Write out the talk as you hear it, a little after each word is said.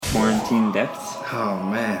quarantine depths. Oh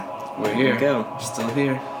man, We're Here here. we go. Still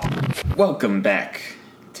here. Welcome back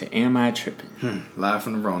to Am I Trippin'? live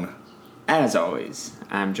from the Rona. As always,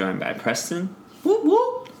 I'm joined by Preston. Whoop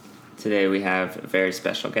whoop. Today we have a very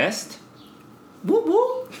special guest, Whoop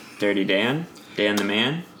whoop. Dirty Dan. Dan the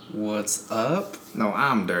Man. What's up? No,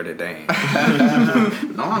 I'm Dirty Dan.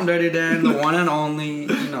 No, I'm Dirty Dan, the one and only.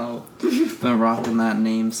 Been rocking that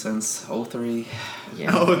name since 03.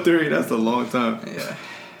 Yeah. Oh, 3, that's a long time. Yeah.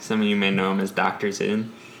 Some of you may know him as Dr.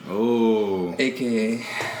 Zin. Oh, AKA.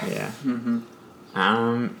 Yeah. Mm-hmm.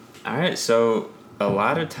 Alright, so a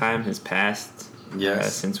lot of time has passed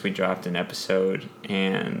yes. since we dropped an episode,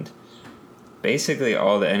 and basically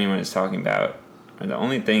all that anyone is talking about, or the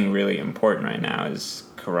only thing really important right now, is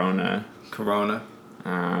Corona.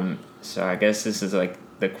 So I guess this is like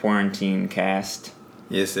the quarantine cast,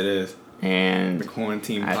 Yes, it is. and The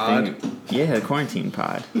quarantine I pod. think the quarantine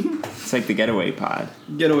pod. It's like the getaway pod.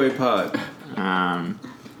 Getaway pod.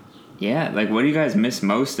 Yeah, like what do you guys miss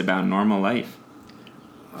most about normal life?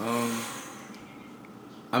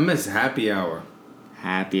 I miss happy hour.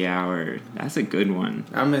 Happy hour. That's a good one.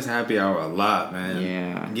 I miss happy hour a lot, man.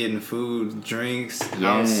 Yeah. Getting food, drinks,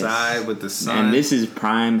 Yes. outside with the sun. And this is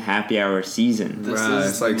prime happy hour season. This Bruh, is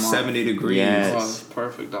it's like the month. 70 degrees. Yes. Oh, it's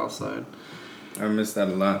perfect outside. I miss that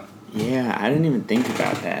a lot. Yeah, I didn't even think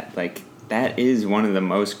about that. Like, that is one of the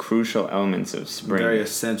most crucial elements of spring. Very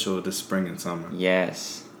essential to spring and summer.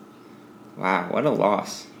 Yes. Wow, what a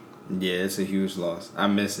loss. Yeah, it's a huge loss. I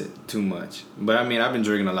miss it too much. But I mean, I've been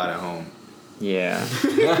drinking a lot at home. Yeah.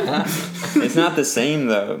 It's not the same,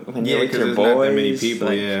 though. When you're with your there's boys, not that many people.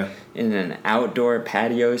 like, Yeah, in an outdoor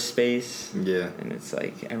patio space, yeah, and it's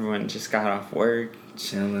like everyone just got off work.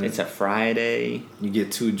 chilling. It's a Friday. You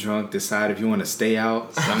get too drunk, decide if you want to stay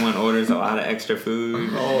out. Someone orders a lot of extra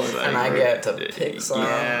food. It's and I get to pick some.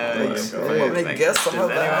 Yeah, Like, let me guess some does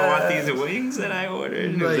of anyone want that. these wings that I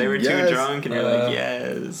ordered? Like, They were yes. too drunk, and you're like,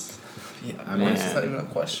 yes. Yeah, I mean, it's not even a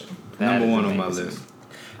question. That Number is one on my amazing. list.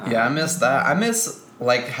 Yeah, I miss that. I miss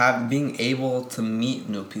being able to meet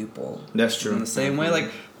new people. That's true. In the same way,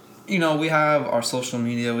 we have our social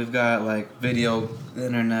media. We've got video, the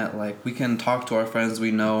internet. We can talk to our friends we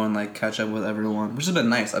know and catch up with everyone, which has been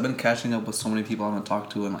nice. I've been catching up with so many people I haven't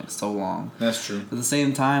talked to in so long. That's true. At the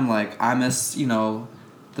same time, I miss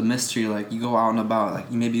the mystery. You go out and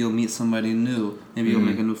about. Maybe you'll meet somebody new. Maybe you'll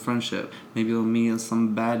make a new friendship. Maybe you'll meet in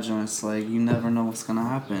some bad joints. You never know what's gonna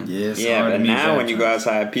happen. Yeah, it's Yeah, hard to but meet now bad when you go friends.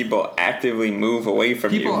 outside, people actively move away from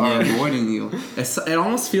People you. are avoiding you. It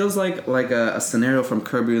almost feels like a scenario from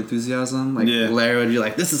Curb Your Enthusiasm. Yeah. Larry would be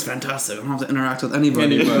like, "This is fantastic. I don't have to interact with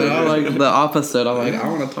anybody." Anybody. But I'm the opposite. I'm I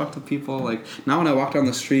want to talk to people. Now when I walk down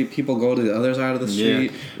the street, people go to the other side of the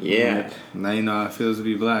street. Yeah. Now you know how it feels to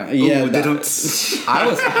be black. Yeah, Ooh, that- they don't.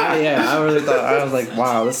 I really thought, I was like,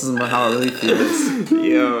 wow, this is how it really feels.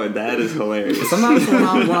 Yo, that is hilarious. Sometimes when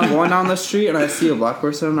I'm going down the street and I see a black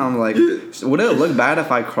person, I'm like, would it look bad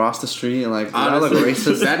if I cross the street and would I look Honestly,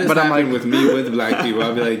 racist? that has But I'm happened like, with me with black people.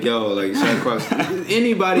 I'll be like, yo, should I cross?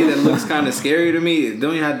 Anybody that looks kind of scary to me,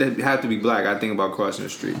 don't even have to be black. I think about crossing the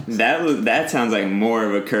street. That sounds like more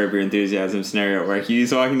of a Curb Your Enthusiasm scenario where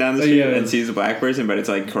he's walking down the street Yeah. and sees a black person, but it's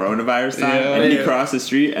like coronavirus time, Yeah. and he Yeah. crosses the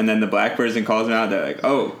street, and then the black person calls him out. They're like,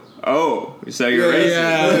 "Oh, so you're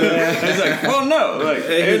Yeah, racist?" yeah. And it's like, "Well, no, And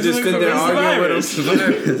he just stood there arguing with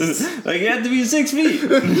him. Like you have to be 6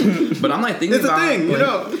 feet." but I'm thinking It's a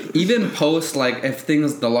about thing, even post if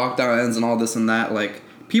the lockdown ends and all this and that,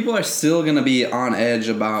 people are still gonna be on edge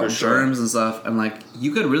about For sure. germs and stuff, and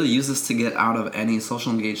you could really use this to get out of any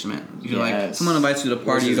social engagement. You're Yes. someone invites you to a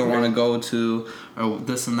party Which you is don't want to great. go to, or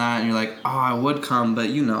this and that, and you're like, oh, I would come, but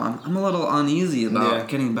I'm a little uneasy about Yeah.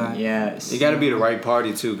 getting back. Yes, It got to be the right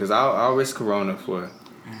party too, because I'll risk corona for it.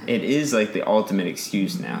 it is like the ultimate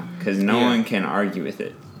excuse now because no Yeah. one can argue with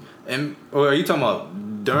it. Or are you talking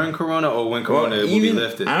about during corona or when corona will be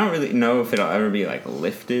lifted? I don't really know if it'll ever be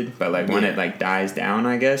lifted, but when Yeah. it dies down,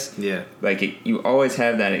 I guess. Yeah. You always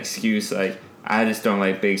have that excuse I just don't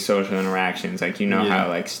like big social interactions. Yeah.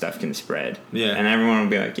 How stuff can spread. Yeah. And everyone will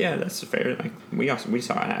be like, yeah, that's fair. We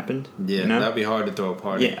saw it happen. Yeah, You know? that'd be hard to throw a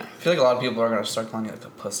party. Yeah. I feel like a lot of people are gonna start calling you a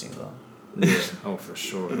pussy though. Yeah. Oh, for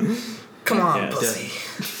sure. Come on, Yeah. pussy.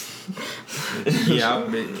 Yeah,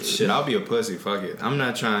 I'll be a pussy. Fuck it. I'm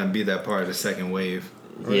not trying to be that part of the second wave.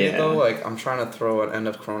 Really Yeah. though, I'm trying to throw an end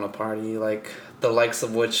of Corona party, the likes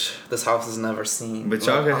of which this house has never seen. But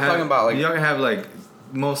y'all can I'm have. talking about y'all can have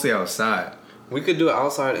mostly outside. we could do it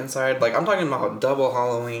outside, inside. I'm talking about double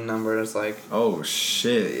Halloween numbers. Oh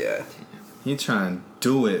shit! Yeah, You trying to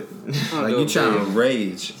do it? I'll Like do you it trying to big.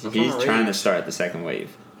 rage? He's trying to start the second wave.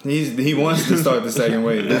 He wants to start the second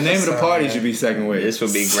wave. The name of the party should be second wave. This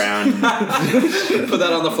will be ground. Put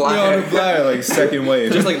that on the flyer. On the flyer, like second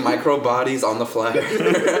wave. Just like micro bodies on the flyer.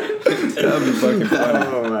 That'd be fucking funny.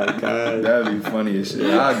 Oh my god. That'd be funny as shit.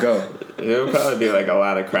 I'd go. There would probably be like a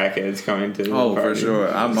lot of crackheads coming to the Oh, party. for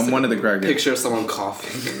sure. I'm one of the crackheads. Picture someone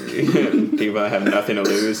coughing. People that have nothing to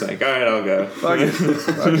lose, like, alright, I'll go. Fuck it.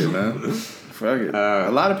 Fuck it, man. Fuck it. A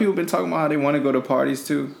lot of people been talking about how they want to go to parties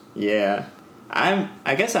too. Yeah.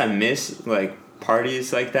 I guess I miss like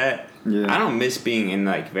parties like that. Yeah. I don't miss being in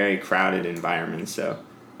like very crowded environments, so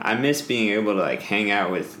I miss being able to like hang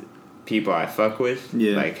out with people I fuck with,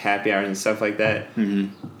 Yeah. like happy hours and stuff like that.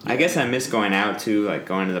 Mm-hmm. I guess I miss going out too, like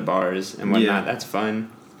going to the bars and whatnot. Yeah. That's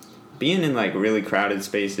fun. Being in like really crowded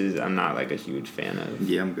spaces, I'm not like a huge fan of.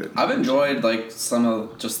 Yeah, I'm good. I've enjoyed like some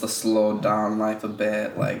of just the slowed down life a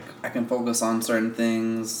bit. Like I can focus on certain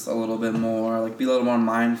things a little bit more. Like be a little more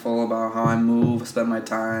mindful about how I move, spend my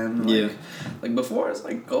time. Like, Yeah. Like before, it's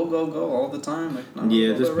like go all the time. Like no, Yeah,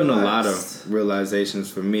 go there's to been a lot relax. of realizations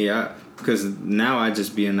for me. Because now I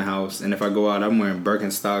just be in the house, and if I go out, I'm wearing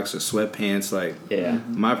Birkenstocks or sweatpants. Like Yeah.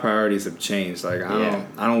 my priorities have changed. Like Yeah.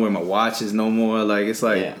 I don't wear my watches no more. Like it's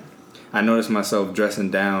like Yeah. I notice myself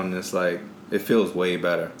dressing down, and it's like it feels way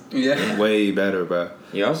better. Yeah. Way better, bro.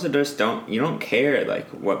 You also just don't care like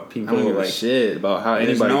what I people don't give a like. shit about how There's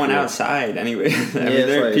anybody no one feels. outside anyway. I mean, it's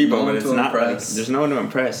there are like people, no but one it's to not like impress. there's no one to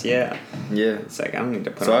impress. Yeah, Yeah. it's like I don't need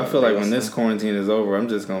to put. So on I feel like real when this stuff. quarantine is over, I'm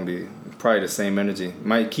just gonna be probably the same energy.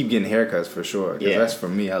 Might keep getting haircuts for sure. 'Cause Yeah. that's for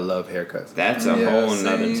me. I love haircuts. That's a Yeah, whole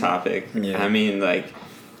nother same. topic. Yeah. I mean, like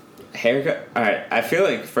haircut. All right, I feel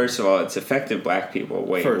like first of all, it's affected black people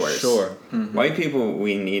way For worse. sure. White people,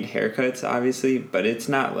 we need haircuts, obviously, but it's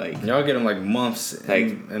not like Y'all get them like months.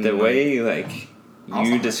 like and the like, way like Also,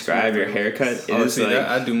 you my describe your teeth. haircut Oh, is see, like.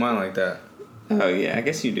 I do mine like that. Oh yeah, I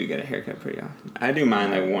guess you do get a haircut pretty often. I do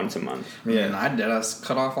mine like once a month. And Yeah. I did. I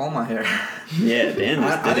cut off all my hair. Yeah, Dan.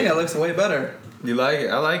 I think it looks way better. You like it?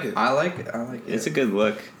 I like it. I like it. It's a good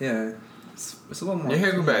look. Yeah. It's a little more. Your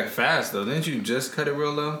hair grew back fast though. Didn't you just cut it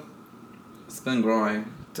real low? It's been growing.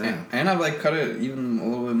 Damn. And I've like cut it even a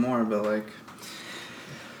little bit more, but like,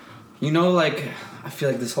 you know, like I feel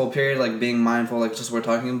like this whole period, like being mindful, like just we're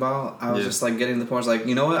talking about, I was Yeah. just like getting to the point, where it's like,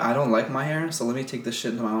 you know what, I don't like my hair, so let me take this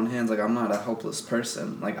shit into my own hands. Like I'm not a helpless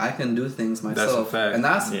person. Like I can do things myself. fact. And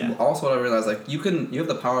that's Yeah. also what I realized. Like you have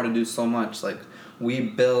the power to do so much. Like we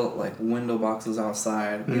built like window boxes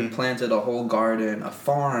outside. We planted a whole garden, a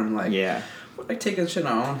farm. Like Yeah. we're like taking shit in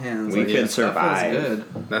our own hands. We like, could that feels survive. good.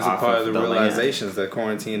 That's a Off part of of the the land. realizations that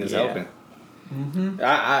quarantine is Yeah. helping. Mm-hmm.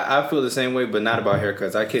 I feel the same way, but not about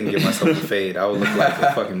haircuts. I couldn't give myself a fade. I would look like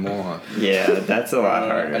a fucking moron. Yeah, that's a lot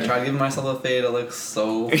harder. I tried giving myself a fade. It looks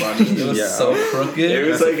so funny. It was Yeah. so crooked. It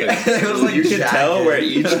was That's like a It was like you could jagged. tell where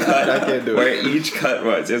each cut I can't do it. where each cut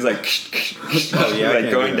was. It was like Oh, yeah, I like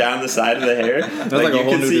can't going do that. down the side of the hair. like a you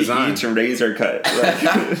whole could new see design. each razor cut.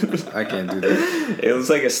 Like, I can't do that. it was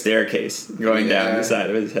like a staircase going down Yeah. the side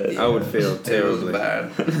of his head. I would fail It was terribly.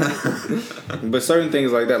 bad. But certain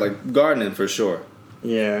things like that, like gardening for sure.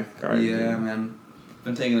 Yeah, gardening. Yeah, man.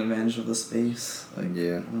 Been taking advantage of the space. Like,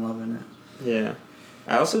 Yeah. I'm loving it. Yeah.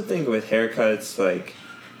 I also think with haircuts, like,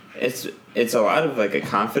 it's a lot of like a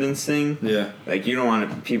confidence thing. Yeah. Like you don't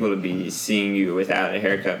want people to be seeing you without a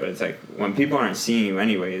haircut, but it's like when people aren't seeing you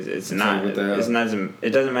anyways, it's not. like, what the hell? It's not. It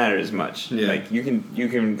doesn't matter as much. Yeah. Like you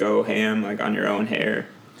can go ham like on your own hair.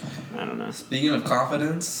 I don't know. Speaking of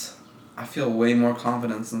confidence, I feel way more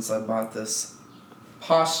confident since I bought this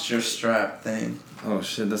posture strap thing. Oh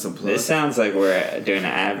shit, that's a plug. This sounds like we're doing an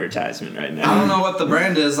advertisement right now. I don't know what the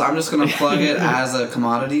brand is. I'm just gonna plug it as a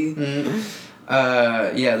commodity.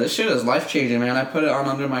 Yeah, this shit is life changing, man. I put it on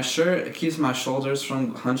under my shirt. It keeps my shoulders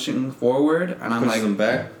from hunching forward, and I'm Push like, them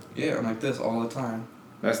back. yeah, I'm like this all the time.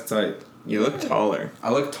 That's tight. You look taller.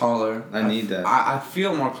 I look taller. I need that. I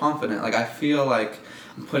feel more confident. Like I feel like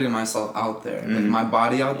I'm putting myself out there, like my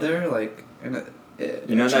body out there. Like, and it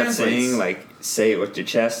You know that translates. saying, like, say it with your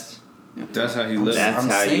chest? That's how he looks. That's I'm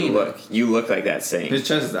how saying you it. look. You look like that saying. His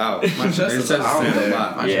chest is out. My chest His is out saying a there.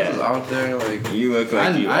 lot. My Yeah. chest is out there. Like You look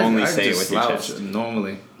like you only say it just with your slouch chest.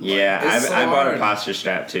 normally. Yeah, It's so I bought a hard. posture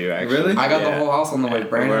strap too, actually. Really? I got Yeah. the whole house on the way. Yeah.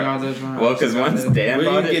 Brandon got this one. Well, because once Dan Where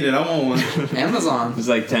bought you get it, it? I want one. Amazon. it was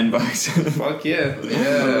like $10. Fuck yeah.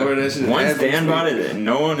 Yeah. Where that shit Once at? Dan bought it,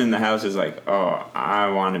 no one in the house is like, "Oh, I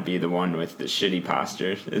want to be the one with the shitty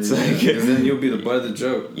posture." It's Yeah, like, 'cause then you'll be the butt of the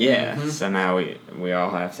joke. yeah. So now we all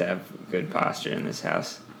have to have good posture in this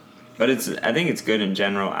house. But I think it's good in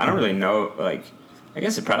general. I don't really know, like, I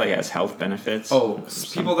guess it probably has health benefits. Oh,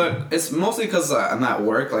 people that it's mostly because I'm at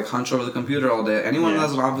work, like hunched over the computer all day. Anyone Yeah. who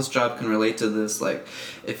has an office job can relate to this. Like,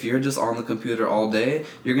 if you're just on the computer all day,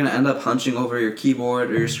 you're gonna end up hunching over your keyboard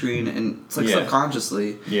or your screen, and it's like Yeah.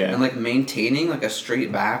 subconsciously. Yeah. And like maintaining like a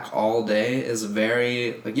straight back all day is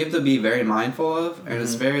very like you have to be very mindful of, and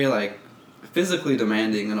it's very like physically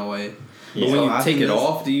demanding in a way. But Yeah. when So you I take think it this-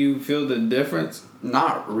 off, do you feel the difference?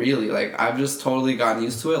 Not really. Like I've just totally gotten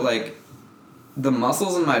used to it. Like the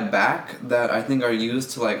muscles in my back that I think are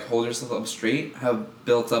used to like hold yourself up straight have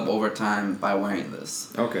built up over time by wearing this.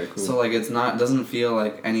 Okay, cool. So like doesn't feel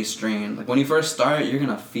like any strain. Like when you first start, you're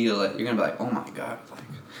gonna feel it. You're gonna be like, oh my god, like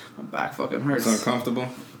my back fucking hurts. it's uncomfortable.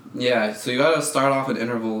 Yeah. So you gotta start off at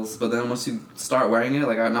intervals, but then once you start wearing it,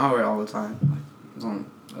 like I now wear it all the time. Like,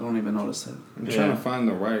 I don't even notice it. I'm trying to find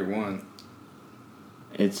the right one.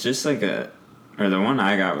 It's just like the one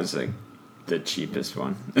I got was like the cheapest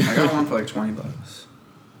one. I got one for like $20.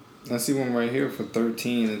 I see one right here for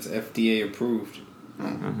 $13. It's FDA approved.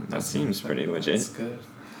 That seems pretty That's legit. good.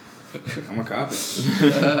 I'm a copy.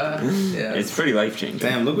 Yeah. It's pretty life changing.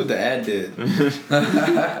 Damn, look what the ad did.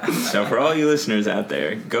 So for all you listeners out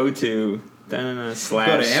there, go to Go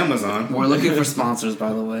slash to Amazon. We're looking for sponsors,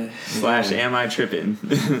 by the way. slash am I tripping?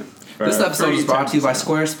 This episode is brought to you by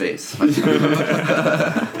Squarespace.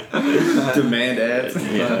 Demand ads.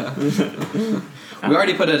 Yeah. We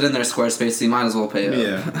already put it in there, Squarespace, so you might as well pay it.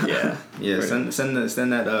 Yeah. Yeah. Yeah, send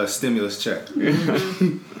that stimulus check.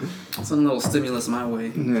 Send a little stimulus my way.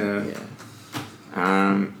 Yeah.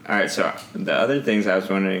 Yeah. All right. So the other things I was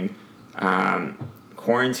wondering,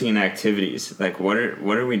 quarantine activities. Like, what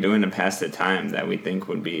are we doing to pass the time that we think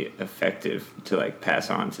would be effective to like pass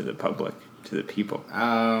on to the public, to the people?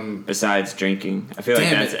 Besides drinking, I feel like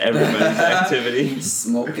Damn that's it. everybody's activity.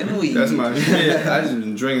 Smoking weed. That's my shit. I just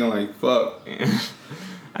been drinking like fuck.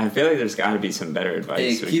 I feel like there's got to be some better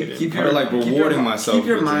advice Hey, we keep could Or like rewarding myself. Keep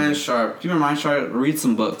your with mind it. sharp. Keep your mind sharp. Read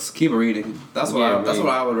some books. Keep reading. That's what Yeah, that's read.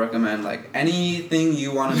 what I would recommend. Like anything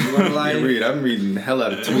you want to do in life. Yeah, read. I'm reading the hell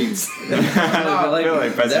out of tweets. No, I feel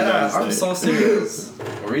like President that, I'm United so serious.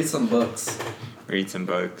 Read some books. read some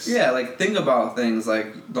books. Yeah, like think about things.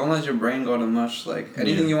 Like don't let your brain go to mush. Like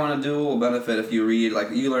anything you want to do will benefit if you read.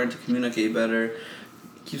 Like you learn to communicate better.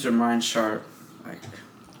 Keeps your mind sharp. Like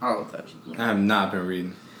I love that. I have not been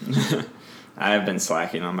reading. I have been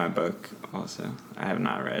slacking on my book also. I have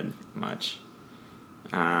not read much.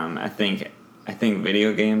 I think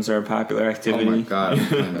video games are a popular activity. Oh my god, I'm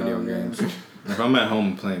playing video games. If I'm at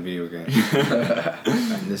home playing video games,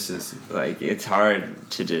 this is Like it's hard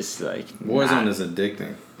to just like Warzone not- is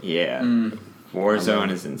addicting. Yeah. Mm. Warzone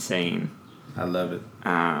is insane. I love it.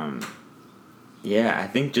 Yeah, I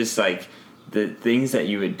think just like the things that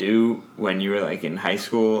you would do when you were like in high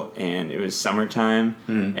school and it was summertime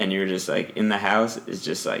and you were just like in the house is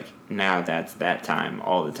just like now that's that time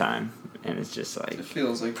all the time and it's just like It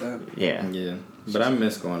feels like that. yeah Yeah, but I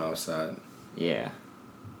miss going outside. yeah.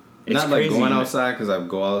 It's Not like crazy, going but- outside because I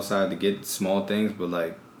go outside to get small things, but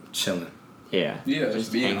like chilling. Yeah. Yeah,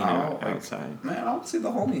 just being hanging out, like- outside. Man, I want to see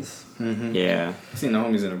the homies. Mm-hmm. Yeah, Seen the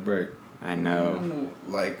homies in a break. I know.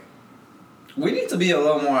 Like, we need to be a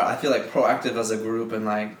little more, I feel like, proactive as a group, and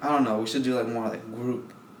like, I don't know, we should do like more like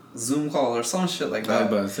group Zoom call or some shit like I was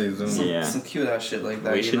that. about to say Zoom. Some, Yeah. some cute ass shit like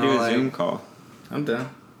that. We you should know, do a like, Zoom call. I'm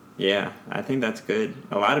down. Yeah, I think that's good.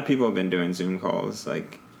 A lot of people have been doing Zoom calls.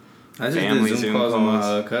 Like, I just Family did Zoom Zoom calls with my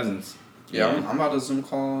calls. cousins. Yeah, Yeah. I'm about to Zoom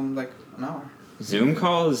call in like an hour. Zoom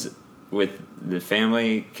calls with the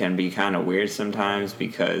family can be kind of weird sometimes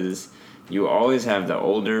because you always have the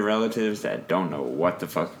older relatives that don't know what the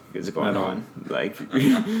fuck is going I know. on. Like,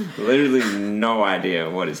 literally no idea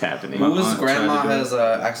what is happening. My Whose aunt grandma tried to do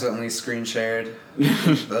has accidentally screen shared?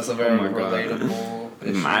 That's a very Oh my God. relatable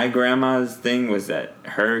issue. My grandma's thing was that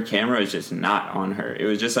her camera was just not on her. It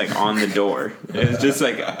was just like on the door. It was just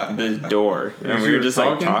like the door. And She we were was just like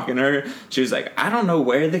talking? talking to her. She was like, I don't know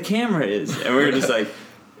where the camera is. And we were just like,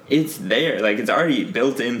 it's there. Like it's already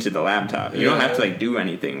built into the laptop. You don't have to like do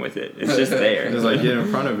anything with it. It's just there. Just like get in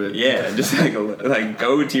front of it. Yeah, just like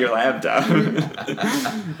go to your laptop.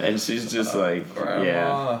 And she's just like, yeah.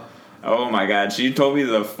 Grandma. Oh my god, she told me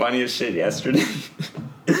the funniest shit yesterday.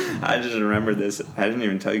 I just remember this. I didn't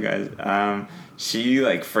even tell you guys. She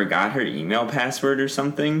like forgot her email password or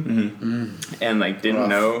something, and like didn't Rough.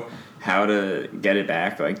 know how to get it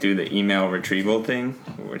back. Like do the email retrieval thing,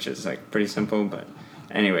 which is like pretty simple. But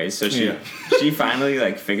anyways, so she Yeah. she finally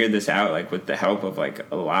like figured this out like with the help of like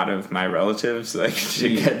a lot of my relatives like to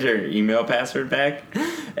get her email password back,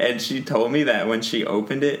 and she told me that when she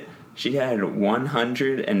opened it, she had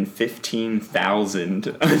 115,000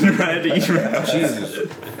 unread emails.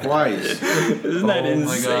 Jesus Christ. Isn't that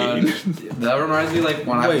insane? My god, that reminds me like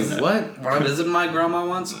when I visited my grandma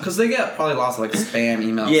once, because they get probably lots of like spam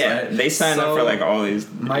emails. Yeah, right? they sign up for like all these.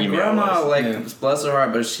 My email grandma, lists. bless her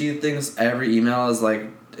heart, but she thinks every email is like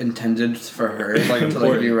intended for her, like to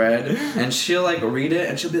like be read, and she'll like read it,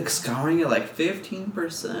 and she'll be like scouring it like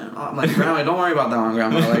 15%. I'm like, Grandma, don't worry about that one,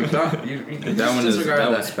 Grandma. Like, don't you That one is disregard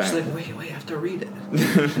that that. was spam. She's like, wait, I have to read it,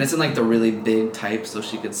 and it's in like the really big type, so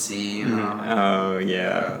she could see. You know? Oh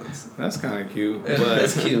yeah. That's kind of cute.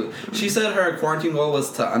 It's But cute. She said her quarantine goal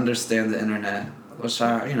was to understand the internet, which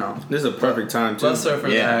this is a perfect time too. bless her for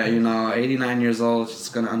Yeah. that. 89 years old, she's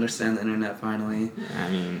gonna understand the internet finally. I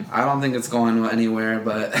mean, I don't think it's going anywhere,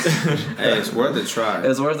 but Hey, it's worth a try.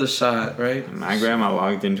 it's worth a shot, right? my grandma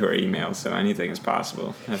logged into her email, so anything is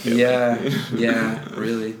possible. I feel Yeah, like. yeah,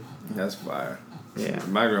 really. That's fire. Yeah.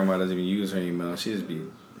 My grandma doesn't even use her email. She just be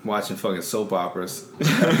watching fucking soap operas.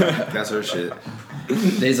 That's her shit.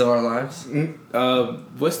 Days of Our Lives.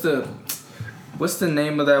 What's the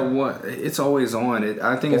name of that one? It's always on.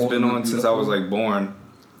 I think it's Bold been and on the since I was Beautiful? like born.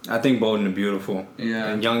 I think Bold and the Beautiful. Yeah.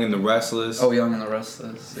 And Young and the Restless. Oh, Young and the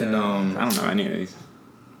Restless. And I don't know any of these.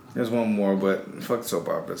 there's one more, but fuck soap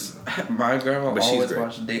operas. My grandma But she's always great.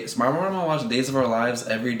 watched Days. My grandma watched Days of Our Lives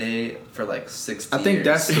every day for like 60 I think years.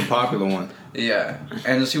 that's the popular one. Yeah,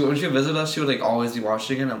 and when she would visit us, she would like always be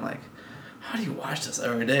watching it. I'm like, how do you watch this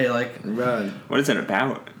every day? Like, Right. What is it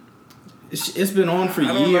about? It's been on for I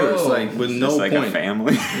don't years, know. like with It's no just like point. a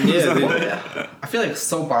family. Yeah, they- I feel like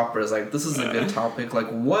soap operas. Like, this is a good topic. Like,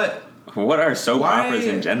 what? What are soap Why? operas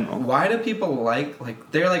in general? Why do people like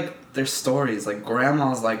their stories? Like,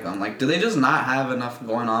 grandmas like them. Like, do they just not have enough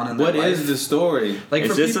going on in What their life? is the story? Like,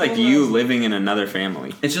 It's for just like people you that- living in another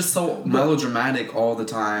family. It's just so melodramatic all the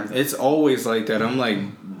time. It's always like that. I'm like,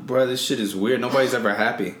 bro, this shit is weird. Nobody's ever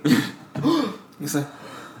happy. It's like,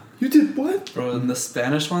 you did what? Bro, and the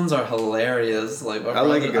Spanish ones are hilarious. Like, I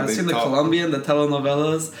like it 'cause I've they seen the talk. Colombian, the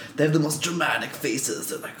telenovelas. They have the most dramatic faces.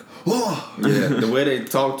 They're like, oh. Yeah, the way they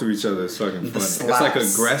talk to each other is fucking The funny. It's like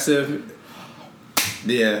slaps. aggressive.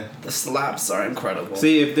 Yeah. The slaps are incredible.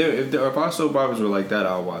 See, if our soap operas were like that,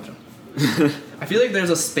 I'll watch them. I feel like there's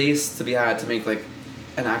a space to be had to make like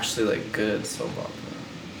an actually like good soap opera.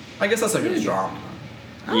 I guess that's like a drama.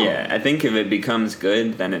 Yeah, I think if it becomes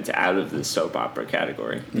good, then it's out of the soap opera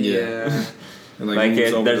category. Yeah. And, Like,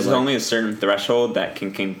 moves over there's to, like- only a certain threshold that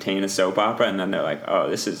can contain a soap opera, and then they're like, oh,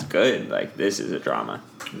 this is good. Like, this is a drama.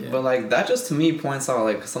 Yeah. But like that just to me points out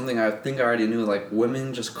like something I think I already knew. Like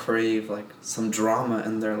women just crave like some drama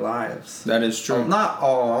in their lives. That is true. Not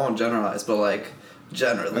all. I won't generalize, but like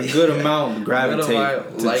generally. A good amount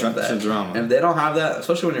gravitate to to drama. And if they don't have that,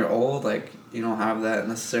 especially when you're old, like you don't have that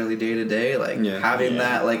necessarily day to day. Like Yeah. having Yeah.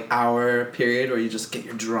 that like hour period where you just get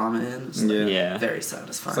your drama in. It's like, Yeah. Yeah. very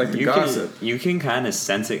satisfying. It's like the You gossip. you can kind of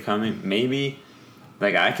sense it coming. Maybe,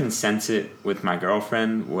 like, I can sense it with my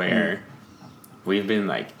girlfriend where we've been,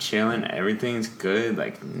 like, chilling. Everything's good.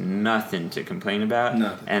 Like, nothing to complain about.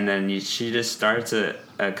 Nothing. And then she just starts a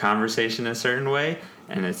conversation a certain way.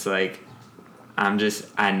 And it's like,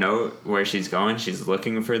 I know where she's going. She's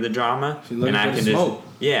looking for the drama. She's looking and I for can the just, smoke.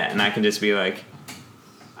 yeah, and I can just be like,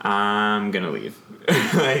 I'm gonna leave.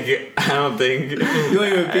 Like, I don't think You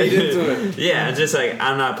don't even feed into it. Yeah, it's just like,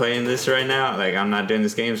 I'm not playing this right now. Like, I'm not doing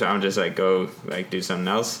this game, so I'm just like, go like do something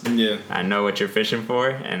else. Yeah. I know what you're fishing for,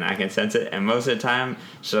 and I can sense it. And most of the time,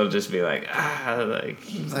 she'll just be like,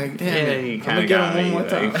 Like, damn yeah, it. you I'ma kind of get got him me. one more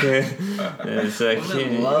time. Like, it's like,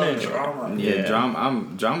 Women love drama. Yeah,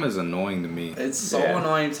 drama is annoying to me. It's so Yeah.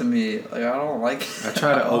 annoying to me. Like I don't like. I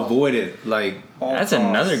try to avoid it. Like, all That's costs.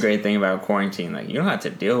 another great thing about quarantine. Like, you don't have to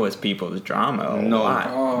deal with people's drama a No. lot.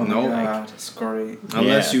 Oh No. my god, it's great.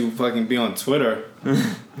 unless Yeah. you fucking be on Twitter.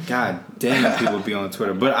 God damn, people be on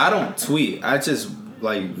Twitter. But I don't tweet. I just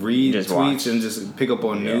like read Just tweets watch. and just pick up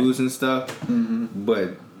on Yeah. news and stuff. Mm-hmm.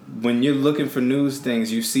 But when you're looking for news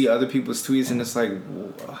things, you see other people's tweets and it's like,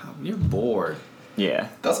 you're bored. Yeah.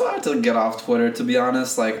 That's why I had to get off Twitter, to be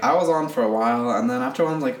honest. Like, I was on for a while, and then after a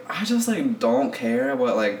while, I'm like, I just, like, don't care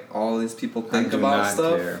what, like, all these people think I do about not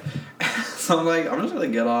stuff. care. So I'm like, I'm just gonna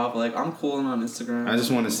get off. Like, I'm cooling on Instagram. I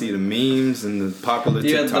just want to see the memes and the popular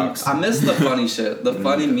Yeah, TikToks. I miss the funny shit. The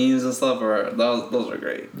funny memes and stuff, those are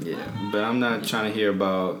great. Yeah, but I'm not trying to hear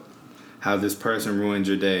about how this person ruined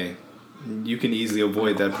your day. You can easily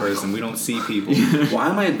avoid that person. We don't see people. Why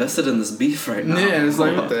am I invested in this beef right now? Yeah, it's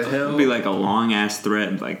like, what the hell? It'll be like a long ass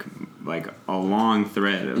thread, like like a long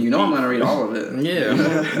thread. Of You know I'm beef. gonna read all of it. Yeah,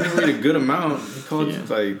 you read a good amount. He called Yeah.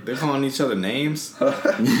 like they're calling each other names. So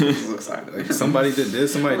excited. Like somebody did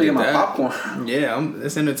this, somebody Let me did get my that. popcorn. Yeah,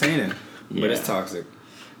 it's entertaining, Yeah. but it's toxic.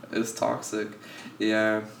 It's toxic.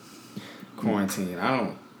 Yeah. Quarantine. I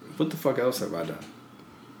don't. What the fuck else have I done?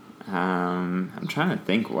 I'm trying to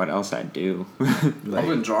think what else I do. I've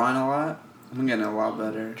been drawing a lot. I've been getting a lot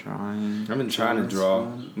better. Drawing. I've been trying to draw,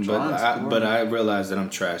 but I realized that I'm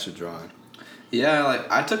trash at drawing. Yeah, like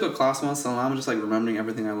I took a class once, and I'm just like remembering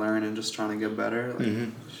everything I learned and just trying to get better. Like,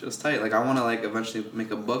 It's just tight. Like I want to like eventually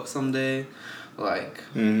make a book someday, like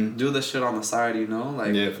do this shit on the side, you know,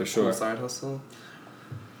 like Yeah, for sure. a side hustle.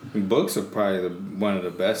 Books are probably one of the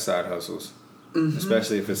best side hustles,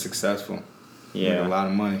 especially if it's successful. Yeah. Make a lot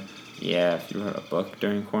of money. Yeah, if you wrote a book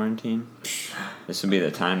during quarantine, this would be the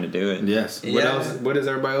time to do it. Yes. What Yeah. else? What is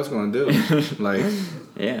everybody else gonna do? Like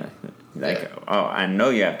Yeah. Like, oh, I know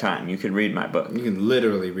you have time. You could read my book. you can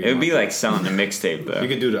literally read. It would my be book. like selling a mixtape, though. You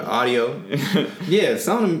can do the audio. Yeah,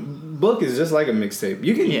 selling a book is just like a mixtape.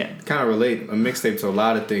 You can kind of relate a mixtape to a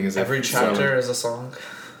lot of things. Every chapter is a song.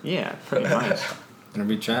 Yeah, pretty much.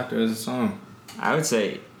 Every chapter is a song. I would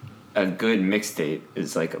say a good mixtape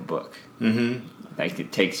is like a book. Mm-hmm. Like,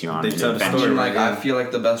 it takes you on They an tell the adventure. story, Like yeah. I feel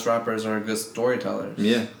like the best rappers are good storytellers.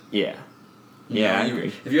 Yeah. Yeah. You Yeah, know, I you-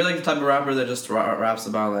 agree. If you're like the type of rapper that just raps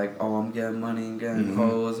about like, oh, I'm getting money and getting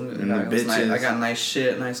hoes, And I the got this bitches. I got nice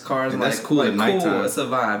shit, nice cars, And and that's like, cool like at nighttime. cool, it's a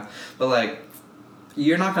vibe. But like,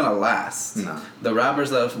 you're not gonna last. Nah. The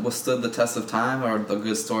rappers that have withstood the test of time are the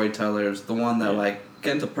good storytellers, the one that like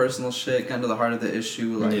get into personal shit, get into the heart of the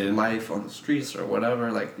issue, like Yeah. life on the streets or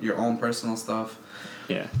whatever, like your own personal stuff,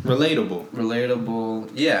 Yeah. Relatable. relatable.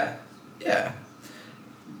 Yeah, yeah,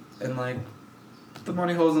 and like. The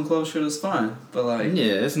money, hoes, and clothes shit is fun, but like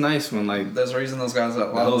Yeah, it's nice when like there's a reason those guys. A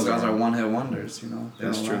lot of those guys are- are one-hit wonders. You know, they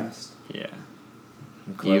That's don't true. last. Yeah.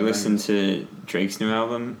 club You listen to Drake's new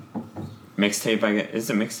album? Mixtape, I guess. Is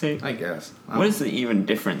it a mixtape? I guess. What is the even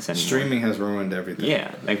difference anymore? Streaming has ruined everything.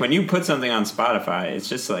 Yeah. Like, when you put something on Spotify, it's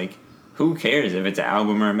just like, who cares if it's an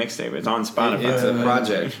album or a mixtape? It's on Spotify. It's a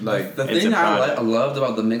project. Like The It's thing a I project. loved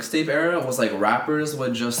about the mixtape era was like rappers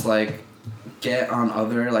would just like get on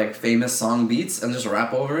other like famous song beats and just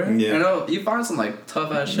rap over it. Yeah. You know, you find some like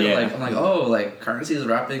tough ass shit. Yeah. Like I'm like, oh, like Currency is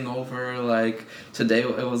rapping over like today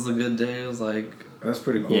it was a good day. It was like. that's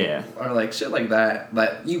pretty cool. Yeah. Or like shit like that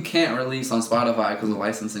you can't release on Spotify because of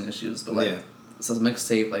licensing issues. But like Yeah. it says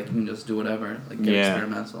mixtape, like you can just do whatever, like get Yeah.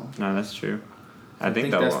 experimental. No, that's true. I I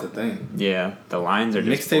think think that's the thing. Yeah, the lines are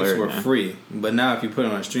just Mixtapes blurred were now. free, but now if you put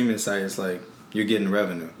it on a streaming site, it's like you're getting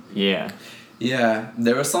revenue. Yeah. Yeah,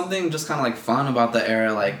 there was something just kind of like fun about the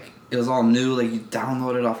era. Like it was all new. Like you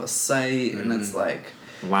download it off a site, and it's like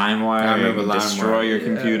LimeWire. I remember Destroy LimeWire, your yeah.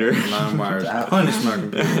 computer. LimeWire punished my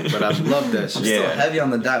computer, but I love that I'm shit. still Yeah. heavy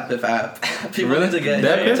on the DatPiff app. People Really? need to get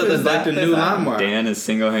DatPiff into the is like the DatPiff new app. LimeWire. Dan is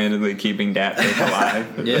single-handedly keeping DatPiff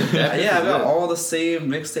alive. Yeah, that Yeah, I've got is all the saved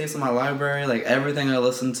mixtapes in my library. Like everything I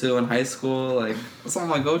listened to in high school. Like that's all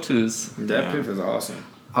my go-tos. it. That Piff is awesome.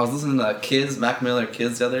 I was listening to Kids, Mac Miller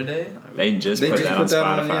Kids the other day. They just They put just that put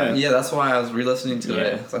on that on, Spotify. Yeah, that's why I was re-listening to Yeah.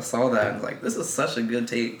 it. 'Cause I saw that. I was like, this is such a good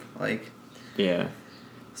tape. Like, Yeah.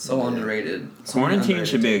 so Yeah. underrated. So many Quarantine underrated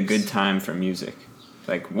should be a tapes. good time for music.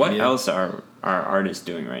 Like, what Yeah. else are artists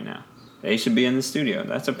doing right now? They should be in the studio.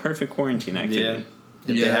 That's a perfect quarantine Yeah. activity.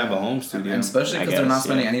 If Yeah. they have a home studio. And especially I because they're not guess,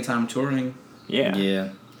 spending yeah. any time touring, Yeah. Yeah.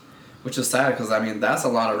 which is sad. Because I mean, that's a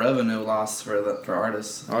lot of revenue lost for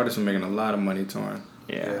artists. Artists are making a lot of money touring.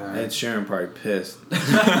 Yeah. Ed Sheeran probably pissed.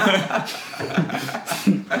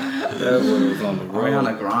 That woman was on the road.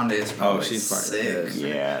 Ariana Grande is probably she's probably sick. pissed.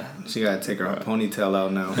 Yeah. She gotta take her ponytail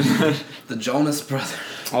out now. The Jonas Brothers.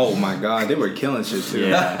 Oh my god, they were killing shit too.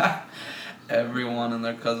 Yeah. Everyone and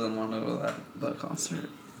their cousin went to that concert.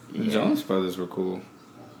 The Jonas Brothers were cool.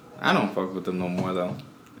 I don't fuck with them no more though.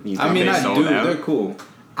 You I think mean, they I sold do. out? They're cool.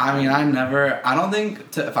 I mean, I don't think,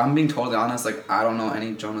 if I'm being totally honest, like, I don't know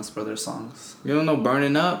any Jonas Brothers songs. You don't know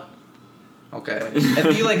Burning Up? Okay.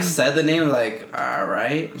 If you, like, said the name, like,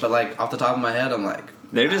 alright, but, like, off the top of my head, I'm like,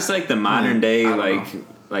 They're just like the modern day, I don't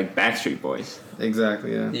like Backstreet Boys.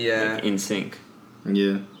 Exactly. Yeah. yeah. Like, in sync.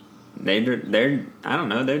 Yeah. They're I don't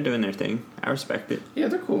know, they're doing their thing. I respect it. Yeah,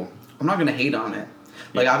 they're cool. I'm not gonna hate on it.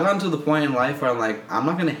 Like, I've gotten to the point in life where I'm like, I'm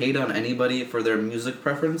not gonna hate on anybody for their music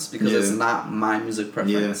preference because Yeah. it's not my music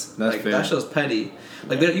preference. Yeah, that's like, fair. that show's petty.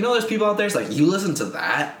 Like, you know, there's people out there, it's like, you listen to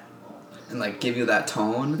that and, like, give you that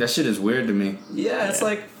tone. That shit is weird to me. Yeah, it's Yeah.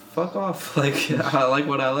 like, fuck off. Like, I like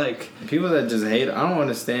what I like. People that just hate, I don't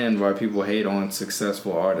understand why people hate on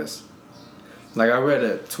successful artists. Like, I read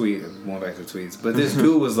a tweet, going back to tweets, but this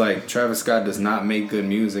dude was like, Travis Scott does not make good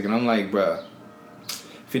music. And I'm like, bruh,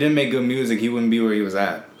 if he didn't make good music, he wouldn't be where he was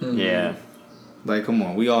at. Yeah. Like, come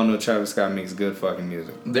on. We all know Travis Scott makes good fucking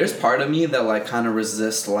music. There's part of me that, like, kind of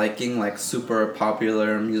resists liking, like, super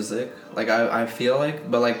popular music. Like, I feel like,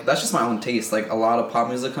 but, like, that's just my own taste. Like, a lot of pop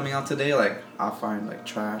music coming out today, like, I find, like,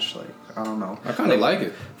 trash. Like, I don't know. I kind of like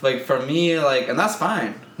it. Like, for me, like, and that's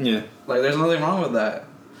fine. Yeah. Like, there's nothing wrong with that.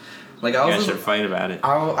 Like, I You guys was should fight about it.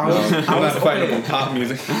 I was fighting okay. about pop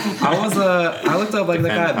music. I looked up like that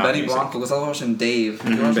Defend guy pop Benny music. Blanco because I was watching Dave. You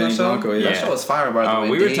watch Benny that show? Blanco, yeah. That show was fire, by the way.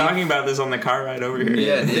 Oh, we were Dave- talking about this on the car ride over here.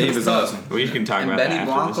 Yeah, Dave is tough. awesome. We can talk And about Benny that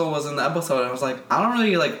Blanco was in the episode, and I was like, I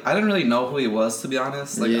didn't really know who he was, to be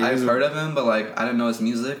honest. Like, Yeah, I've he's a- heard of him, but like, I didn't know his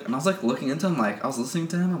music. And I was like looking into him, like, I was listening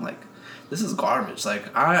to him, I'm like, this is garbage.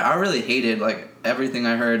 Like, I really hated like everything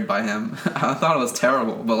I heard by him. I thought it was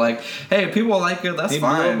terrible, but like, hey, people like it. That's He blew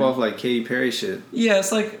fine. up off like Katy Perry shit. Yeah,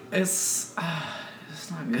 it's like it's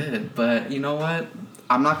not good. But you know what?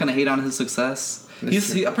 I'm not gonna hate on his success.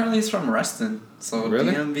 That's true. Apparently he's from Reston, so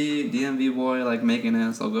Really? DMV boy, like making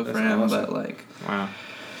it, so good for That's him. awesome. But like, Wow.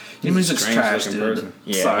 his music's strange trash, looking dude. person.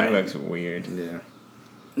 Yeah, Sorry. he looks weird. Yeah.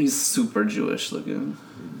 He's super Jewish looking.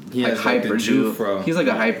 He Like has like hyper the Jew Jew. fro. He's like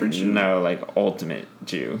a hyper Jew. No, like ultimate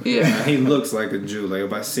Jew. Yeah. He looks like a Jew. Like,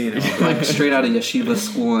 if I seen him, I'm Like straight out of yeshiva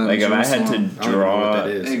school in Like if I had to Jerusalem. I don't know what draw that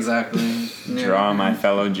is. Exactly. draw my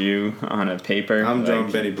fellow Jew on a paper, I'm like,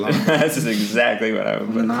 drawing Benny Blanco. That's exactly what I would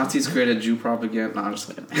The put. Nazis created Jew propaganda. No, I'm just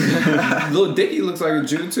kidding. Lil Dicky looks like a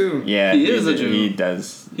Jew too. Yeah, He is a Jew. He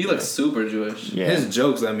does. He looks super Jewish. Yeah. His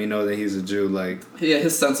jokes let me know that he's a Jew. Like, Yeah,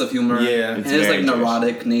 his sense of humor. Yeah. And It's his like very Jewish.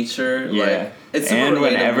 neurotic nature. Yeah. Like, it's super and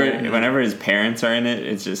relatable. whenever his parents are in it,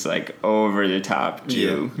 it's just like over the top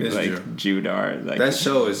Jew, Yeah, it's like Jew. Judar. Like that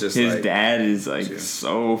show is just his like, dad is like Jew.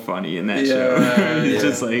 so funny in that Yeah, show. He's yeah.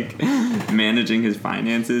 just like managing his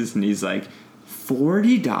finances, and he's like,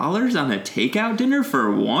 $40 on a takeout dinner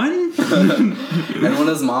for one? And when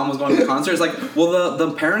his mom was going to the concert, it's like, will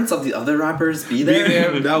the parents of the other rappers be there?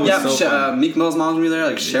 there? That was yeah, so funny. Meek Mill's mom's gonna be there,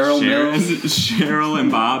 like Cheryl Mills. Cheryl and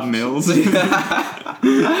Bob Mills.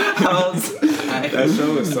 That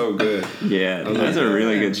show is so good. Yeah, that's a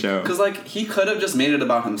really good show. Because like he could have just made it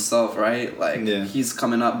about himself, right? Like Yeah. he's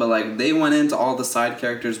coming up, but like they went into all the side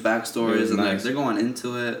characters' backstories, It was and like nice. they're going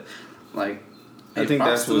into it. Like, I hey, think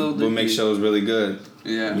props that's to Lil what makes Dicky. shows really good.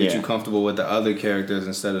 Yeah, Get Yeah. you comfortable with the other characters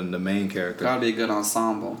instead of the main character. gotta be a good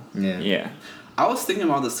ensemble. Yeah. Yeah. I was thinking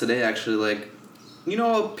about this today, actually. Like, you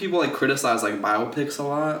know, people like criticize like biopics a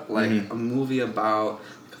lot. Like Mhm. a movie about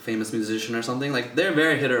like, a famous musician or something. Like they're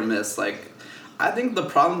very hit or miss. Like, I think the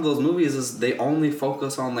problem with those movies is they only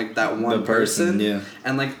focus on like that one The person, yeah.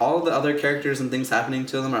 and like all the other characters and things happening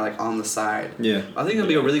to them are like on the side. Yeah. I think it'd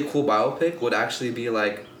be a really cool biopic would actually be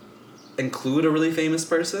like include a really famous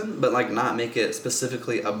person, but like not make it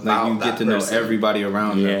specifically about Like, you that get to know person. everybody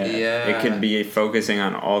around Yeah. them. Yeah. It could be focusing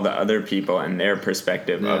on all the other people and their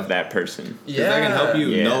perspective Yeah. of that person. Because that can help you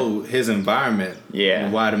Yeah. know his environment. Yeah.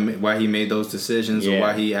 And why he made those decisions Yeah. or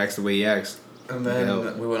why he acts the way he acts. And then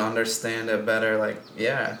help. we would understand it better. Like,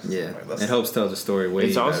 yeah. Yeah. Like, that's- It helps tell the story way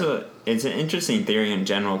It's better. also it's an interesting theory in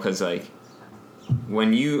general because like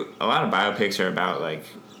when a lot of biopics are about like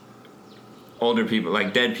older people,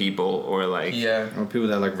 like dead people, or like Yeah. Or people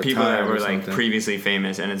that like people that retired were or like something. previously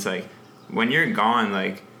famous, and it's like when you're gone,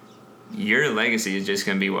 like your legacy is just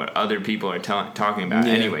gonna be what other people are talking about,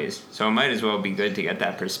 Yeah. anyways. So it might as well be good to get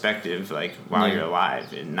that perspective, like while Yeah. you're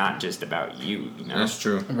alive, and not just about you. You know, That's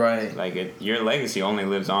true. Right. like your legacy only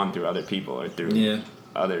lives on through other people or through Yeah.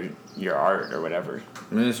 your art or whatever.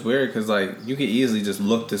 I mean, it's weird because like you could easily just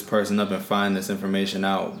look this person up and find this information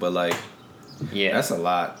out, but like Yeah, that's a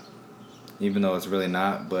lot, even though it's really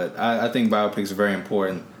not. But I think biopics are very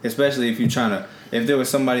important, especially if you're trying to. If there was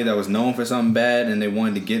somebody that was known for something bad and they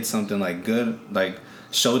wanted to get something like good, like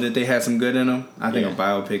show that they had some good in them, I think Yeah. a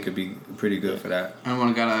biopic could be pretty good for that.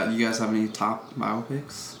 You guys have any top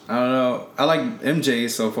biopics? I don't know. I like MJ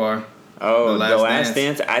so far. Oh, The The Last Last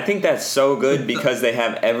Dance. I think that's so good because they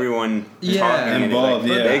have everyone Yeah. talking in it. Involved,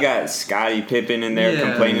 Like, yeah. They got Scottie Pippen in there Yeah.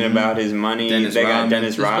 complaining about his money. Dennis they got Rodman. Dennis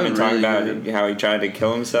It's been Rodman talking really about good. how he tried to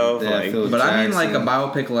kill himself. Yeah, like, Phil But I mean, like a Jackson.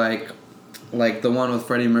 biopic, like the one with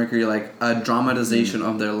Freddie Mercury, like a dramatization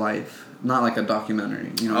of their life, not like a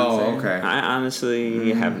documentary. You know what I'm Oh, saying? okay. I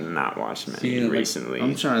honestly have not watched many See, like, recently.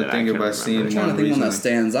 I'm trying to that think I can about seeing I'm remember. trying to think one that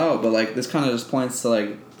recently. stands out, but like this kind of just points to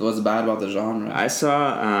like what's bad about the genre. I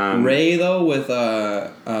saw Ray though with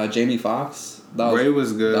Jamie Foxx. Ray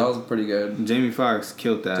was good. That was pretty good. Jamie Foxx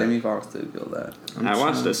killed that. Jamie Foxx did kill that. I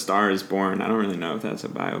watched A Star Is Born. I don't really know if that's a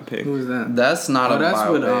biopic. Who was that? That's not Oh, a that's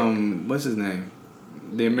biopic. with what's his name?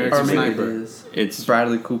 The American Or maybe it Sniper. is. It's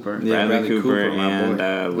Bradley Cooper. Yeah, Bradley Cooper my and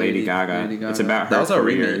boy. Lady Gaga. Lady Gaga. It's about her That was a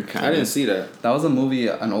career. remake. Kind I of. didn't see that. That was a movie,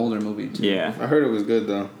 an older movie too. Yeah, I heard it was good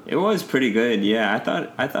though. it was pretty good. Yeah,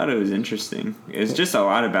 I thought it was interesting. It's just a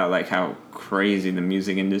lot about like how crazy the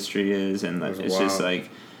music industry is, and like, It was it's just wild. like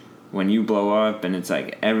when you blow up, and it's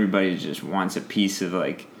like everybody just wants a piece of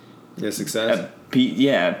like Your success.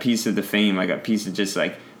 a piece of the fame, like a piece of just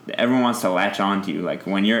like everyone wants to latch on to you. Like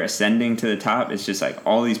when you're ascending to the top, it's just like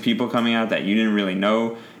all these people coming out that you didn't really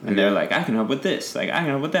know, and they're like, I can help with this, like I can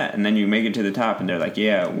help with that, and then you make it to the top, and they're like,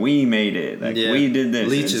 yeah, we made it, like Yeah. we did this.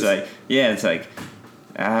 Leeches. It's like, yeah, it's like,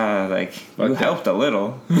 like you that. helped a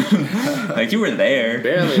little, like you were there.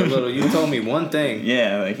 Barely a little. You told me one thing.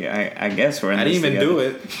 Yeah, like I guess we're in I didn't this even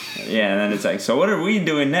together. do it. Yeah, and then it's like, so what are we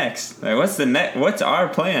doing next? Like, what's our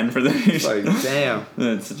plan for the It's like, damn.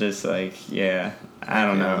 It's just like, yeah, I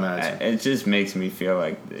don't can't know. imagine. It just makes me feel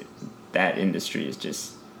like that industry is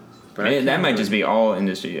just. But I that can't might really- just be all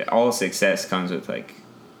industry. All success comes with like,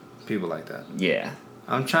 People like that. yeah.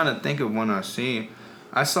 I'm trying to think of one I've seen.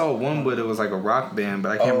 I saw one, but it was like a rock band,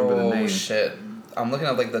 but I can't remember the name. Shit! I'm looking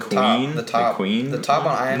at like the Queen? top, the top, The Queen? the top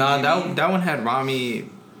on IMDb. No, that one had Rami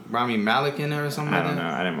Malek in there or something I like don't know.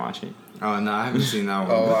 that. I didn't watch it. Oh no, I haven't seen that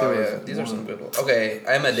one. Oh but wow, there yeah, was these are one. some good ones. Okay,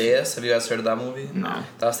 Amadeus. Have you guys heard of that movie? No.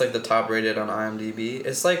 That's like the top rated on IMDb.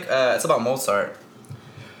 It's like it's about Mozart.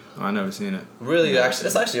 Oh, I never seen it. Really, actually,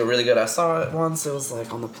 it's actually really good. I saw it once. It was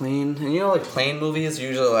like on the plane, and you know, like plane movies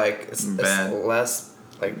usually like it's Bad. less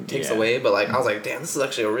like takes Yeah. away, but like I was like, damn, this is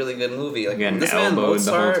actually a really good movie. Like Getting this man elbowed the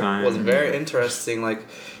whole Mozart time. was very interesting. Like